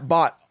turn that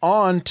bot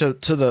on to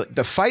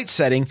the fight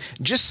setting,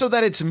 just so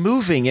that it's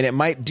moving, and it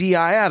might DI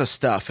out of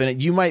stuff,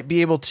 and you might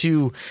be able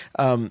to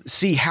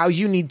see how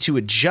you need to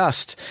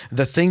adjust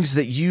the things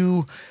that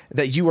you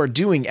are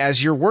doing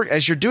as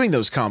you're doing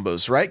those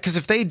combos, right? Because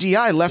if they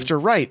DI left or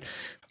right,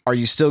 are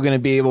you still going to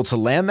be able to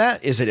land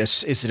that? Is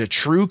it a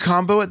true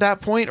combo at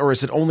that point, or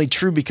is it only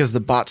true because the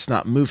bot's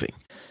not moving?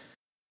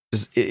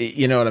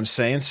 You know what I'm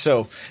saying?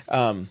 So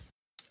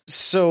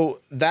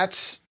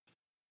that's.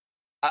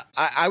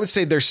 I would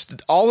say there's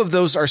all of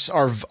those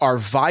are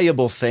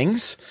viable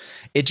things.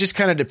 It just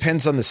kind of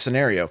depends on the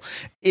scenario.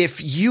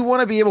 If you want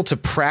to be able to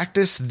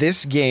practice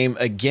this game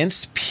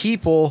against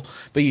people,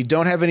 but you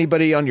don't have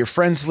anybody on your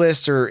friends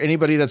list or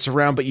anybody that's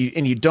around, but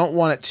you don't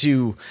want it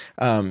to,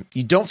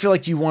 you don't feel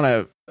like you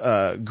want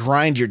to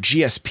grind your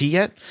GSP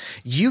yet,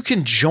 you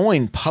can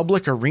join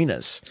public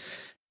arenas,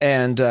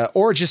 and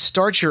or just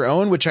start your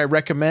own, which I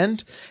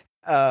recommend,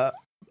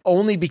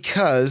 only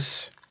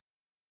because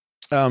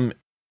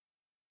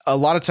a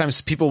lot of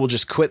times people will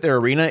just quit their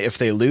arena if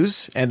they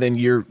lose, and then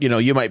you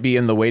might be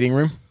in the waiting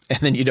room, and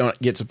then you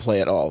don't get to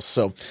play at all.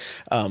 So,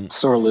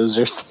 sore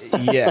losers.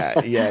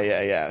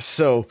 yeah.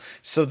 So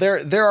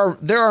there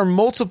are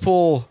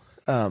multiple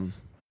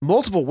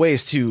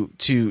ways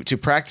to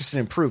practice and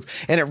improve,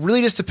 and it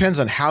really just depends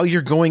on how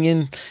you're going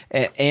in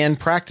and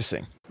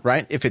practicing.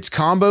 Right? If it's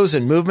combos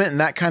and movement and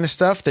that kind of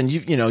stuff, then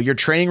your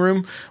training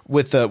room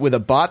with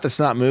a bot that's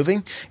not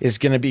moving is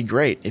going to be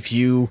great. If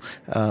you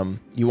want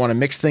to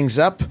mix things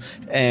up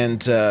and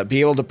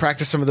be able to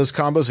practice some of those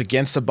combos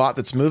against a bot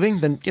that's moving,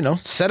 then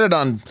set it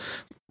on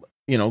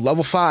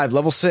level 5,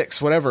 level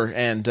 6, whatever,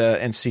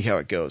 and see how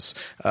it goes.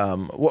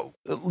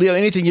 Leo,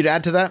 anything you'd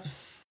add to that?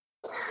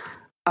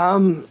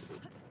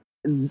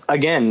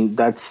 Again,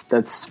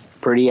 that's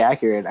pretty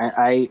accurate.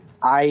 I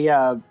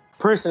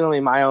personally,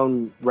 my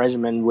own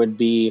regimen would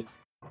be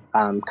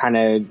kind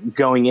of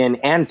going in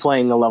and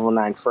playing a level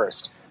 9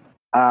 first.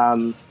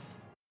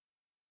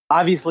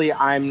 Obviously,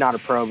 I'm not a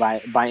pro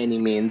by any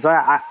means.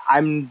 I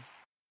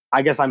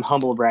guess I'm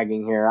humble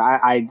bragging here.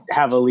 I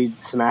have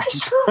Elite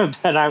Smash, but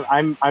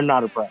I'm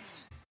not a pro.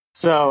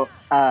 So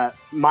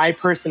my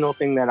personal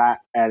thing that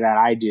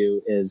I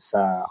do is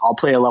I'll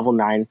play a level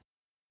 9.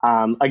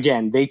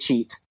 Again, they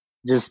cheat.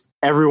 Just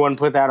everyone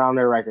put that on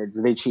their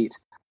records. They cheat.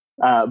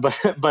 But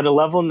a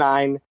level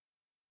 9,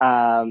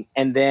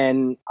 and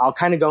then I'll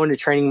kind of go into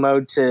training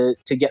mode to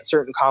get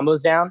certain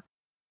combos down,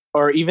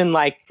 or even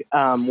like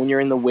when you're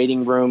in the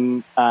waiting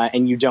room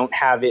and you don't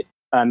have it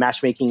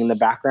matchmaking in the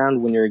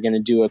background when you're going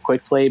to do a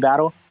quick play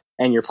battle,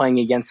 and you're playing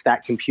against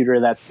that computer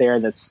that's there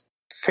that's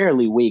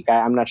fairly weak.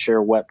 I'm not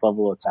sure what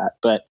level it's at,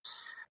 but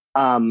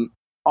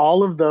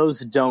all of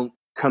those don't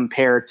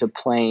compare to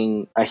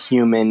playing a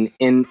human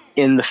in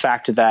the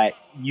fact that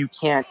you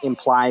can't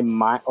imply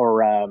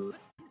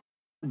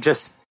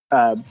just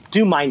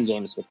do mind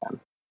games with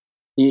them.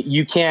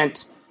 You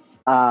can't,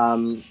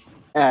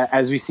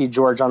 as we see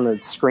George on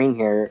the screen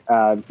here,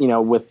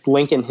 with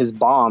Link and his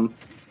bomb,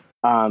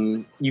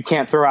 You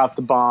can't throw out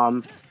the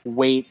bomb,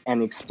 wait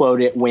and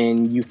explode it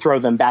when you throw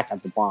them back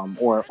at the bomb,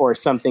 or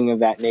something of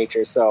that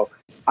nature. So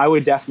I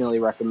would definitely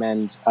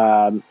recommend,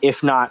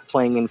 if not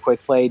playing in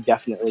quick play,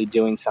 definitely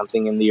doing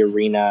something in the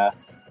arena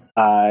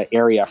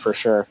area for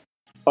sure,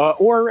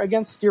 or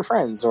against your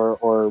friends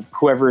or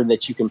whoever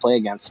that you can play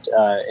against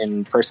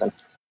in person.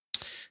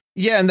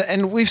 Yeah,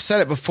 and we've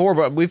said it before,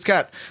 but we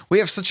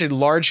have such a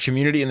large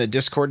community in the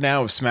Discord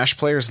now of Smash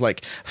players.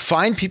 Like,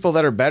 find people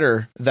that are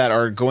better, that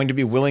are going to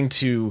be willing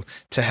to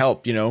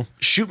help. You know,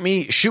 shoot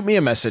me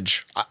a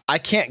message. I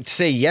can't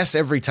say yes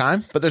every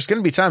time, but there's going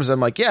to be times I'm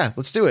like, yeah,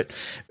 let's do it.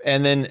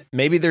 And then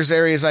maybe there's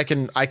areas I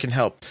can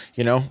help.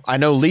 You know, I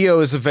know Leo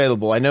is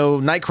available. I know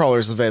Nightcrawler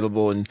is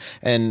available, and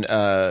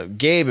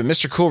Gabe and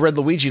Mr. Cool Red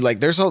Luigi.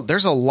 Like, there's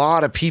a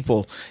lot of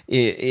people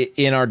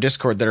in our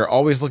Discord that are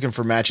always looking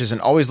for matches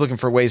and always looking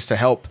for ways to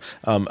help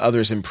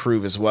others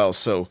improve as well.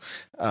 So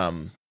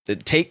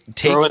take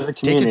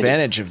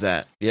advantage of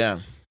that.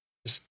 Yeah.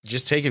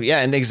 Just take it. Yeah.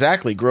 And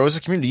exactly. Grow as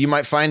a community. You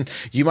might find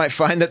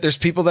that there's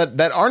people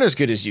that aren't as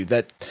good as you,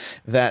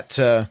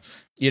 that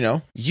you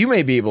know, you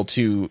may be able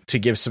to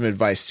give some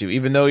advice to,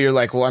 even though you're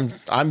like, well,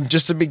 I'm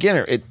just a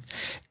beginner.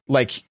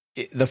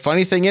 The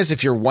funny thing is,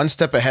 if you're one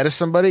step ahead of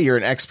somebody, you're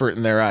an expert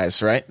in their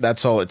eyes, right?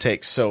 That's all it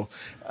takes. So,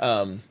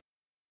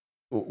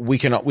 we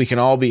can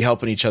all be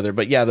helping each other.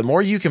 But yeah, the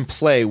more you can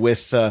play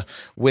with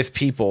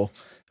people,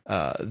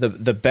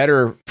 the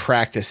better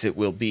practice it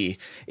will be.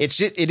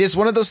 It is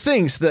one of those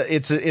things that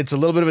it's a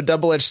little bit of a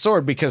double-edged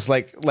sword, because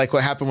like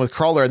what happened with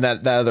Crawler and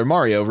that other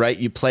Mario, right?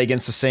 You play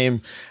against the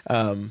same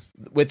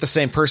with the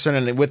same person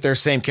and with their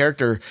same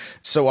character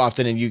so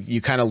often, and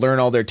you kind of learn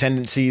all their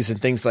tendencies and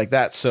things like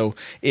that. So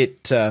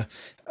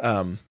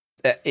on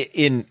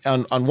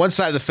one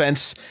side of the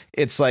fence,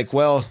 it's like,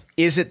 well,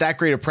 is it that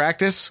great a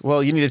practice?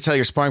 Well, you need to tell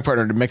your sparring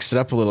partner to mix it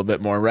up a little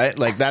bit more, right?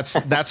 Like that's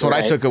what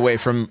right. I took away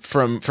from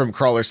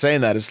Crawler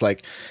saying that. It's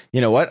like,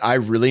 you know what? I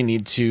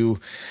need to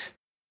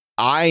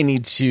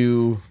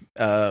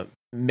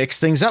mix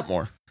things up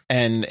more.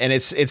 And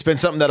it's been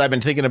something that I've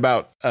been thinking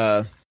about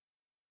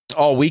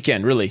all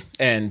weekend, really,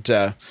 and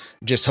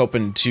just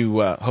hoping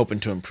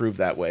to improve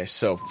that way.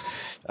 So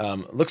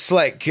looks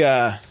like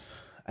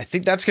I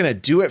think that's going to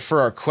do it for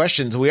our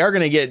questions. We are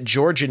going to get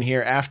George in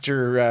here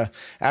after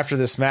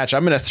this match.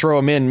 I'm going to throw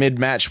him in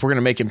mid-match. We're going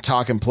to make him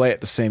talk and play at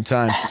the same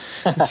time.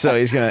 So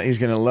he's going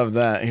to love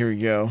that. Here we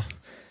go.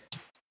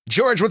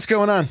 George, what's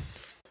going on?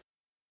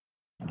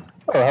 Oh,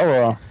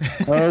 hello.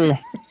 How are you?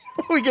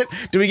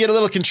 Do we get a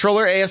little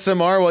controller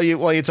ASMR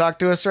while you talk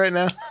to us right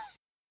now?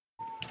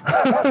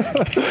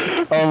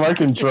 I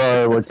can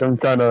try. Like, I'm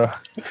kind of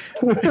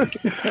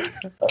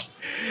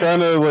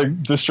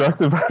like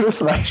distracted by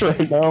this match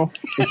right now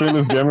between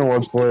this Game &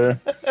 Watch player.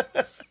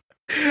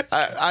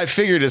 I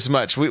figured as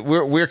much.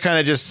 We're kind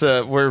of just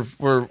we're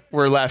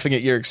laughing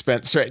at your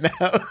expense right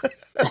now.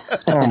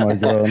 Oh my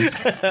god!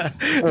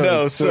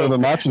 No, so the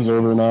match is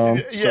over now.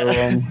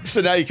 Yeah. So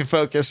now you can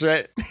focus,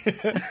 right?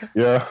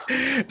 Yeah.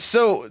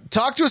 So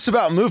talk to us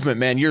about movement,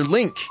 man. Your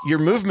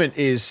movement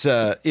is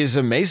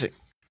amazing.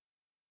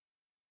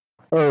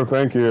 Oh,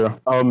 thank you.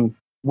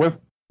 With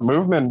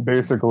movement,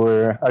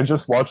 basically, I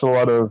just watch a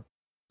lot of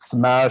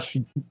Smash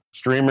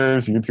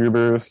streamers,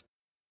 YouTubers,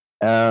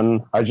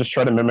 and I just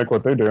try to mimic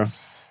what they do.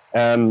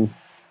 And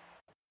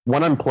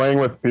when I'm playing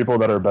with people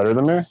that are better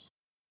than me,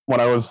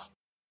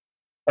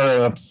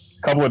 a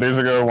couple of days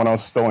ago when I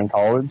was still in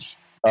college,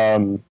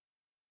 there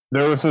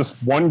was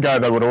this one guy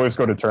that would always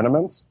go to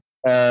tournaments,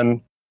 and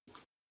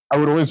I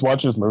would always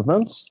watch his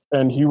movements,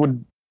 and he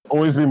would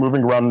always be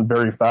moving around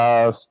very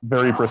fast,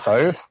 very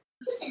precise.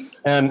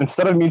 And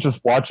instead of me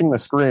just watching the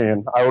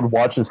screen, I would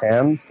watch his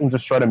hands and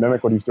just try to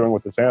mimic what he's doing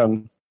with his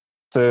hands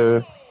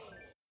to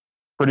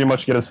pretty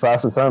much get as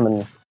fast as him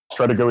and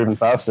try to go even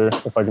faster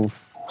if I can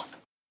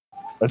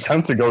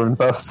attempt to go even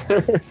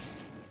faster.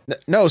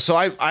 No, so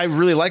I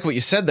really like what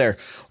you said there.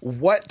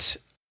 What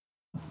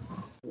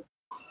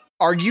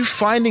are you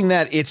finding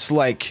that it's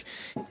like?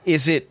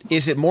 Is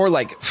it more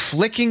like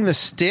flicking the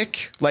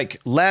stick, like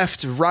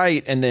left,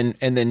 right, and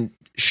then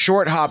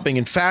short hopping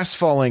and fast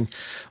falling?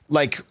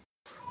 Like,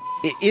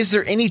 is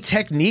there any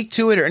technique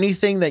to it or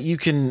anything that you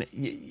can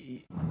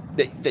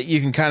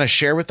kind of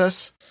share with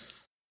us?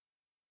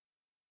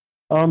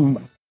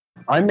 I'm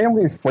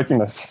mainly flicking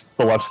the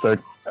left stick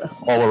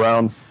all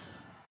around.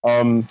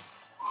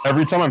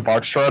 Every time I'm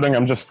foxtrotting,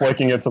 I'm just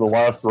flicking it to the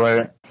left,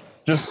 right,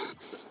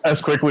 just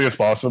as quickly as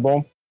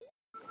possible.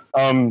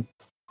 I'm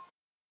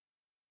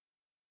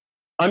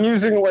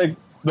using like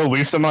the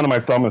least amount of my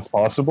thumb as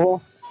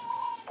possible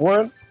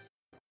for it,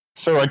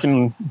 so I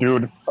can do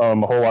it a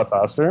whole lot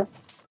faster.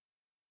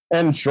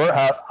 And short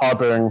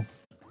hopping,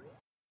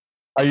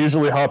 I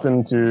usually hop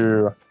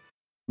into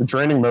the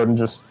training mode and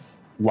just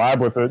lab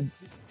with it,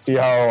 see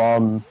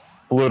how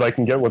fluid I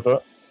can get with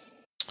it.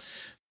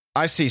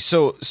 I see.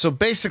 So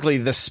basically,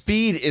 the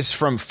speed is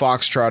from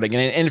foxtrotting,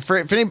 and for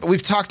anybody,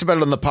 we've talked about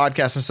it on the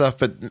podcast and stuff,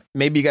 but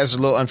maybe you guys are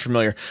a little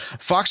unfamiliar.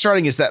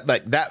 Foxtrotting is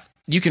that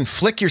you can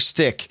flick your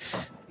stick,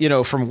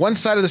 from one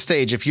side of the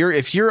stage, if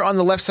you're on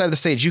the left side of the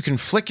stage, you can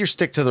flick your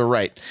stick to the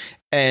right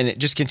and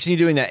just continue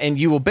doing that. And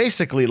you will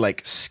basically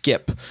like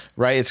skip,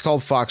 right? It's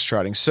called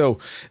foxtrotting. So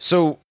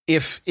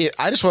if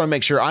I just want to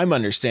make sure I'm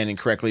understanding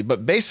correctly,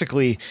 but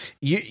basically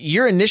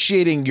you're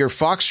initiating your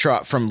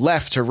foxtrot from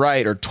left to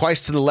right or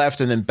twice to the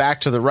left and then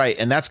back to the right.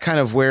 And that's kind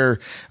of where,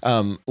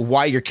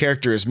 why your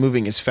character is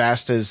moving as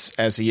fast as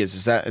he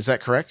is. Is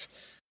that correct?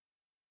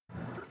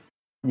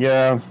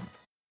 Yeah,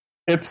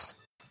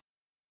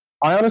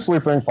 I honestly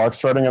think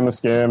foxtrotting in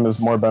this game is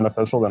more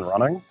beneficial than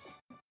running,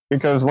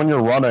 because when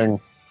you're running,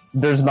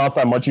 there's not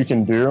that much you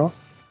can do.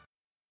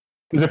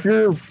 Because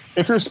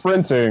if you're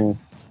sprinting,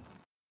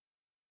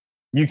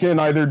 you can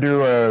either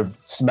do a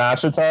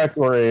smash attack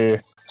or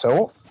a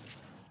tilt.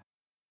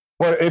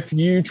 But if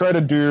you try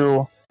to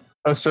do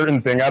a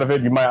certain thing out of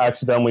it, you might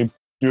accidentally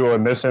do a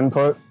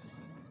misinput.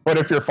 But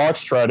if you're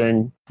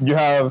foxtrotting, you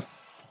have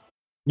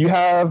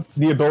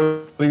the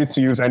ability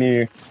to use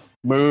any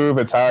move,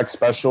 attack,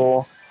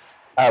 special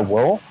at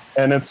will,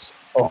 and it's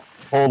a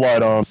whole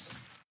lot,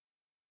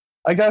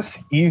 I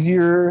guess,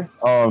 easier,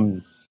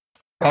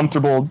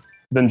 comfortable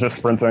than just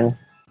sprinting,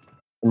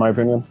 in my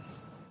opinion.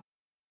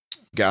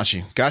 Got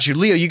you.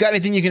 Leo, you got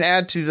anything you can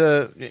add to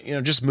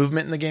the, just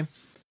movement in the game?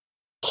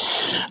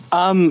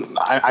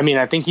 I mean,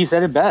 I think he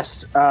said it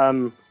best.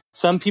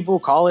 Some people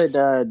call it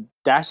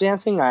dash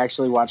dancing. I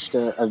actually watched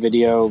a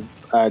video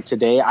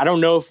today. I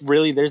don't know if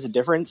really there's a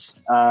difference.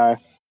 I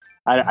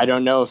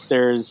don't know if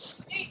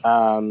there's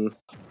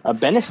a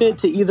benefit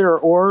to either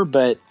or,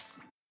 but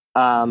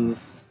I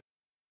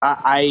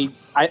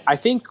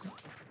think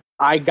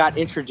I got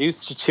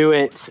introduced to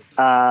it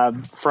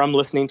from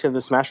listening to the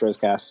Smash Bros.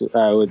 Cast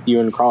with you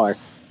and Crawler,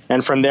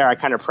 and from there I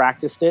kind of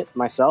practiced it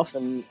myself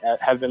and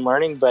have been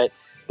learning. But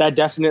that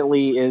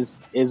definitely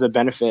is a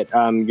benefit.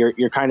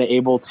 You're kind of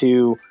able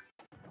to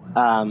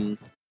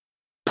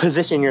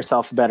position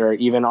yourself better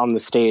even on the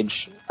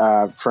stage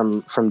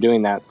from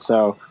doing that.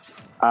 So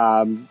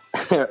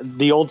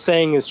the old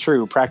saying is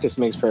true: practice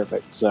makes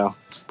perfect. So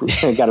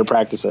you got to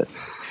practice it.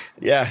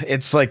 Yeah,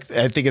 it's like,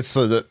 I think it's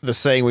the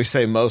saying we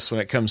say most when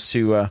it comes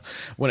to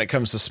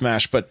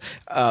Smash, but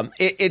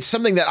it's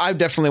something that I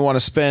definitely want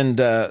to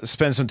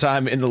spend some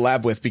time in the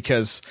lab with,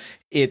 because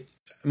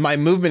my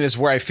movement is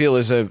where I feel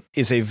is a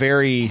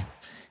very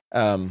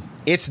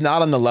it's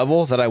not on the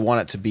level that I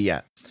want it to be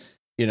at,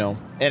 and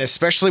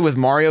especially with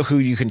Mario, who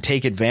you can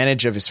take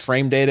advantage of his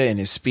frame data and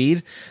his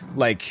speed.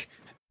 Like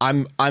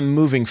I'm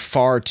moving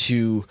far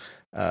too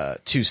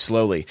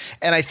slowly.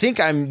 And I think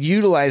I'm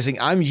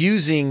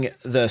using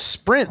the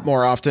sprint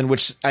more often,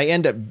 which I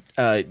end up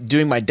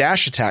doing my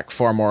dash attack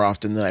far more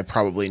often than I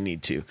probably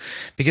need to,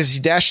 because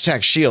you dash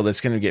attack shield, it's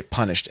going to get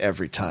punished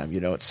every time.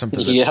 It's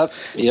something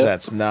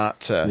that's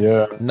not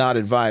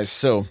advised.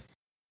 So,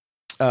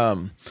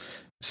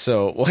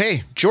 well,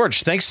 hey,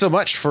 George, thanks so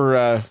much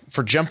for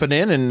jumping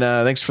in, and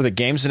thanks for the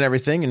games and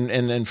everything,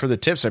 and for the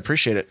tips. I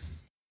appreciate it.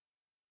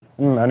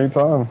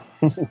 Anytime.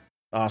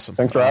 Awesome.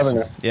 Thanks for having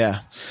me.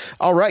 Yeah.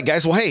 All right,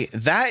 guys. Well, hey,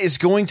 that is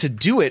going to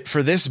do it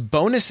for this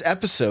bonus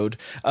episode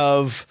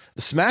of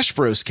the Smash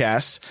Bros.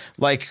 Cast.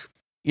 Like,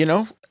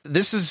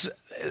 this is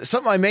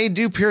something I may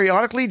do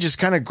periodically, just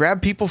kind of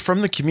grab people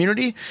from the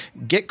community,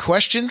 get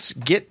questions,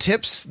 get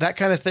tips, that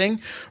kind of thing.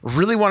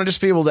 Really want to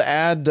just be able to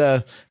add,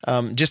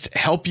 just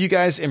help you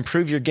guys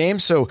improve your game.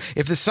 So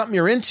if there's something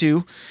you're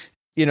into,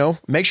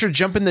 make sure to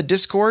jump in the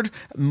Discord.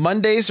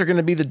 Mondays are going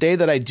to be the day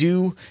that I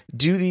do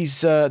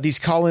these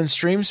call-in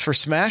streams for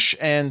Smash,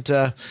 and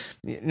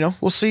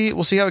we'll see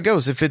how it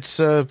goes. If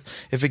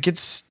I get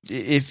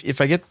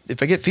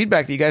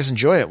feedback that you guys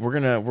enjoy it, we're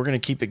gonna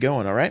keep it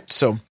going. All right.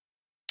 So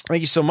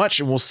thank you so much,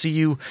 and we'll see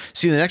you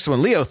in the next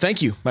one. Leo,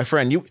 thank you, my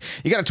friend. You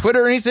got a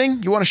Twitter or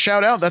anything you want to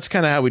shout out? That's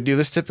kind of how we do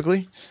this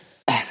typically.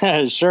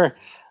 Sure.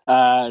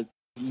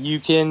 You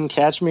can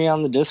catch me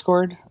on the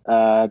Discord,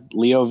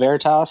 Leo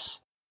Veritas.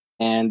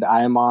 And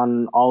I'm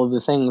on all of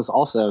the things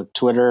also: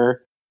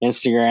 Twitter,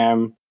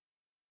 Instagram,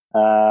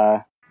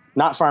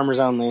 not Farmers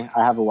Only.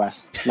 I have a wife.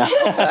 No.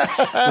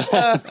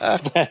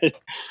 But,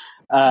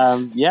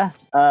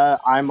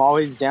 I'm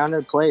always down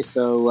to play.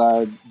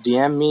 So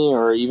DM me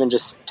or even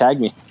just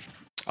tag me.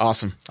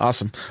 Awesome.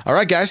 All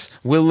right, guys.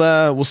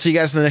 We'll see you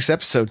guys in the next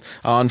episode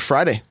on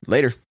Friday.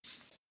 Later.